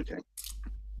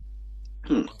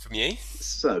 From you?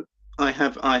 So I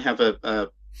have a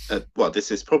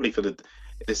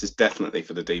this is definitely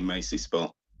for the Dean Macy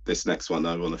spot. This next one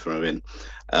I want to throw in,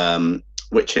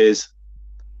 which is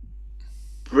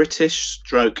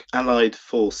British/Allied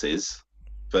forces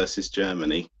versus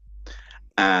Germany,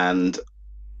 and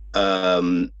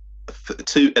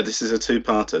this is a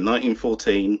two-parter.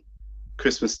 1914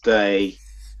 Christmas Day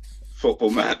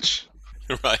football match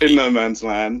in no man's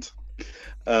land.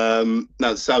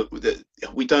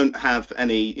 We don't have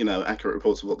any, accurate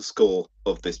reports of what the score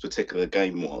of this particular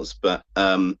game was, but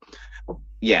I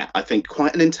think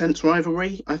quite an intense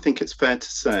rivalry. I think it's fair to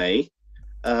say.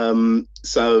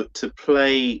 So to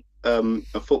play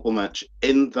a football match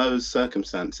in those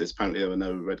circumstances, apparently there were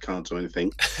no red cards or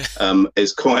anything,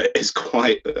 is quite. I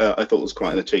thought was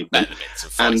quite an achievement. Better been some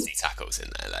feisty tackles in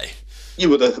there, though. You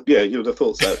would have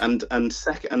thought so. And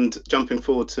jumping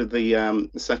forward to the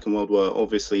Second World War,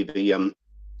 obviously the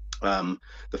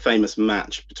famous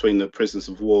match between the prisoners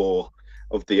of war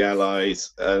of the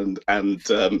Allies and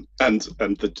the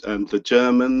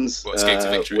Germans. What, Escape to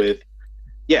Victory? With,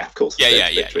 yeah, of course. Yeah.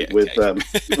 With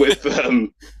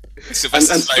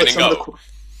Sylvester Stallone in goal.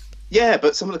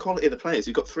 But some of the quality of the players.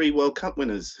 You've got 3 World Cup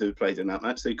winners who played in that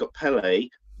match. So you've got Pele,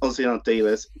 Ossie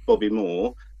Ardiles, Bobby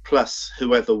Moore, plus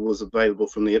whoever was available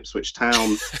from the Ipswich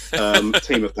Town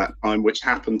team of that time, which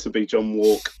happened to be John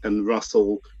Walk and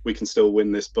Russell, we can still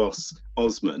win this boss,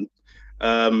 Osman,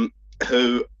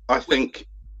 who I think,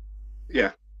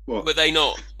 what? Were they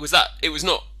not? It was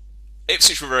not.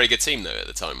 Ipswich were a very good team, though, at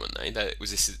the time, weren't they? Was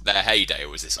this their heyday, or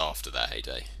was this after their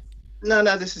heyday? No,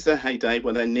 this is their heyday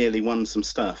where they nearly won some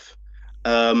stuff.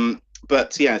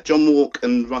 But yeah, John Walk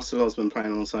and Russell Osman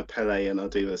playing alongside Pele and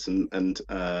Ardiles and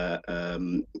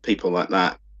people like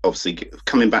that, obviously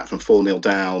coming back from 4-0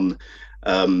 down,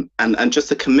 and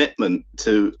just a commitment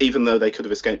to, even though they could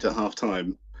have escaped at half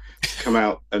time, come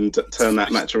out and turn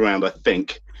that match around, I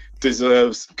think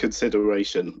deserves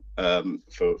consideration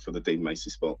for the Dean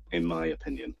Macy spot, in my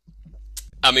opinion.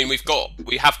 I mean, we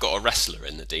have got a wrestler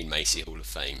in the Dean Macy Hall of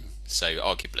Fame, so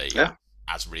arguably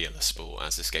as real a sport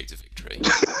as Escape to Victory.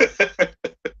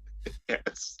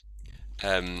 Yes.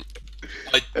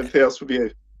 Anything else from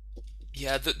you?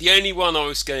 Yeah, the only one I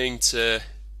was going to.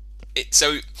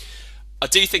 So I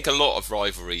do think a lot of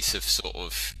rivalries have sort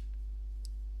of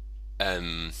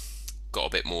got a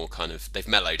bit more kind of. They've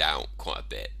mellowed out quite a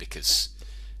bit because,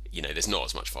 there's not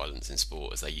as much violence in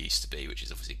sport as there used to be, which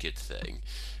is obviously a good thing.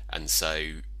 And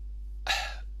so,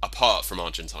 apart from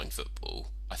Argentine football,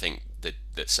 I think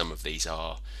that some of these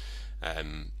are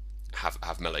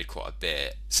have mellowed quite a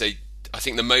bit. So I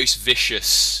think the most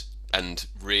vicious and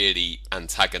really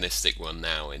antagonistic one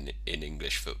now in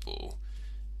English football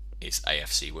is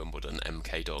AFC Wimbledon,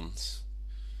 MK Dons.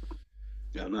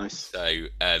 Yeah, nice.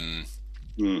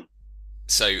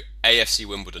 So AFC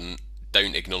Wimbledon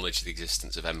don't acknowledge the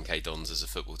existence of MK Dons as a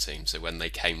football team. So when they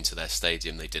came to their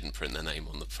stadium, they didn't print their name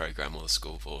on the programme or the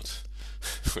scoreboard,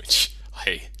 which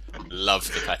I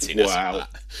love the pettiness of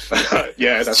that.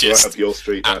 Yeah, that's right up your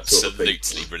street. That absolutely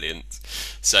sort of brilliant.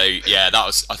 So yeah,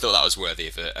 I thought that was worthy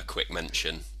of a quick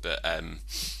mention. But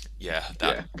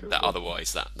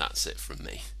otherwise that's it from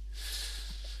me.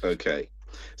 Okay,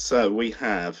 so we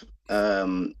have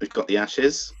we've got the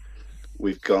Ashes,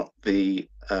 we've got the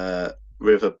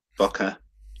River Boca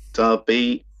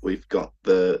Derby, we've got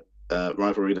the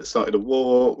rivalry that started a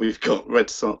war, we've got Red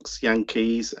Sox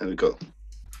Yankees, and we've got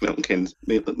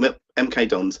MK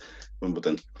Dons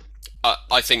Wimbledon.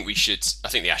 I think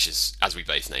the Ashes, as we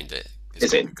both named it,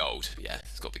 is it gold? Yeah,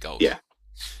 it's got to be gold. Yeah,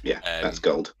 that's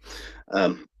gold.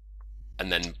 And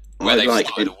then where they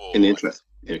started a war, in the interest.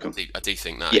 I do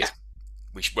think that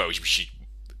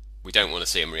we don't want to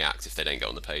see them react if they don't get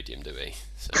on the podium, do we?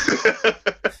 So.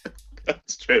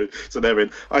 That's true. So they're in.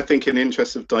 I think, in the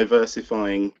interest of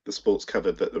diversifying the sports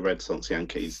covered, that the Red Sox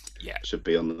Yankees should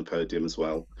be on the podium as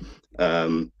well.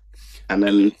 And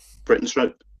then Britain's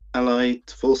Allied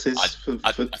Forces.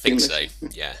 I think so.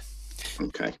 Yeah.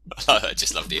 Okay. I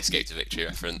just love the Escape to Victory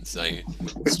reference. So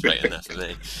straight in there for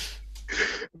me.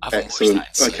 I haven't Excellent.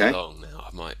 watched that in so long now.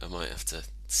 I might have to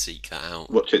seek that out.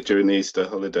 Watch it during the Easter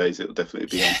holidays. It'll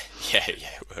definitely be on.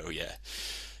 Yeah.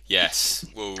 Yes.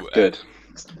 Well. Good.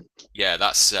 Yeah,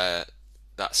 that's a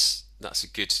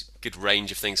good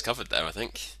range of things covered there, I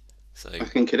think. So I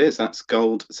think it is. That's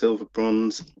gold, silver,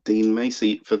 bronze, Dean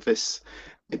Macy for this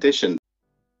edition.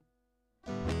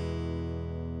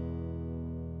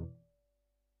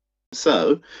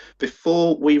 So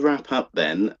before we wrap up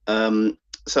then,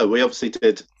 so we obviously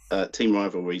did team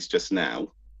rivalries just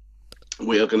now.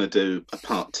 We are going to do a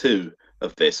part 2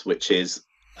 of this, which is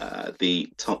the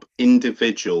top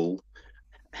individual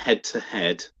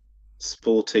head-to-head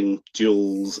sporting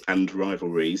duels and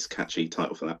rivalries. Catchy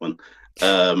title for that one.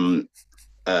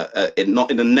 Not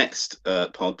in the next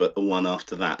pod, but the one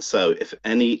after that. So if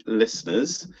any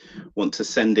listeners want to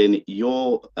send in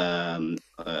your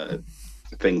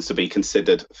things to be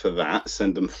considered for that,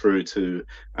 send them through to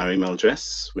our email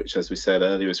address, which, as we said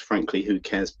earlier, is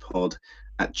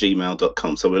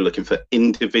franklywhocarespod@gmail.com. So we're looking for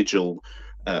individual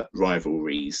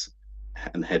rivalries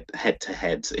and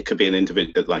head-to-heads. It could be an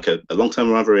individual, like a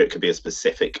long-term rivalry. It could be a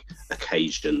specific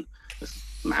occasion,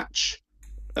 match,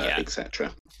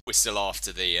 etc. We're still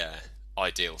after the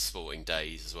ideal sporting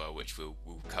days as well, which we'll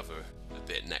cover a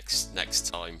bit next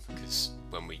time, because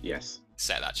when we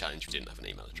set that challenge, we didn't have an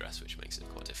email address, which makes it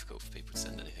quite difficult for people to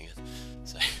send anything in.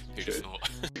 So who'd have thought?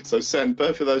 So send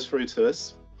both of those through to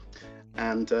us.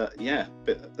 And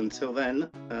but until then,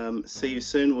 see you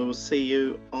soon. We will see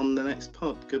you on the next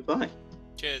pod. Goodbye.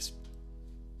 Cheers.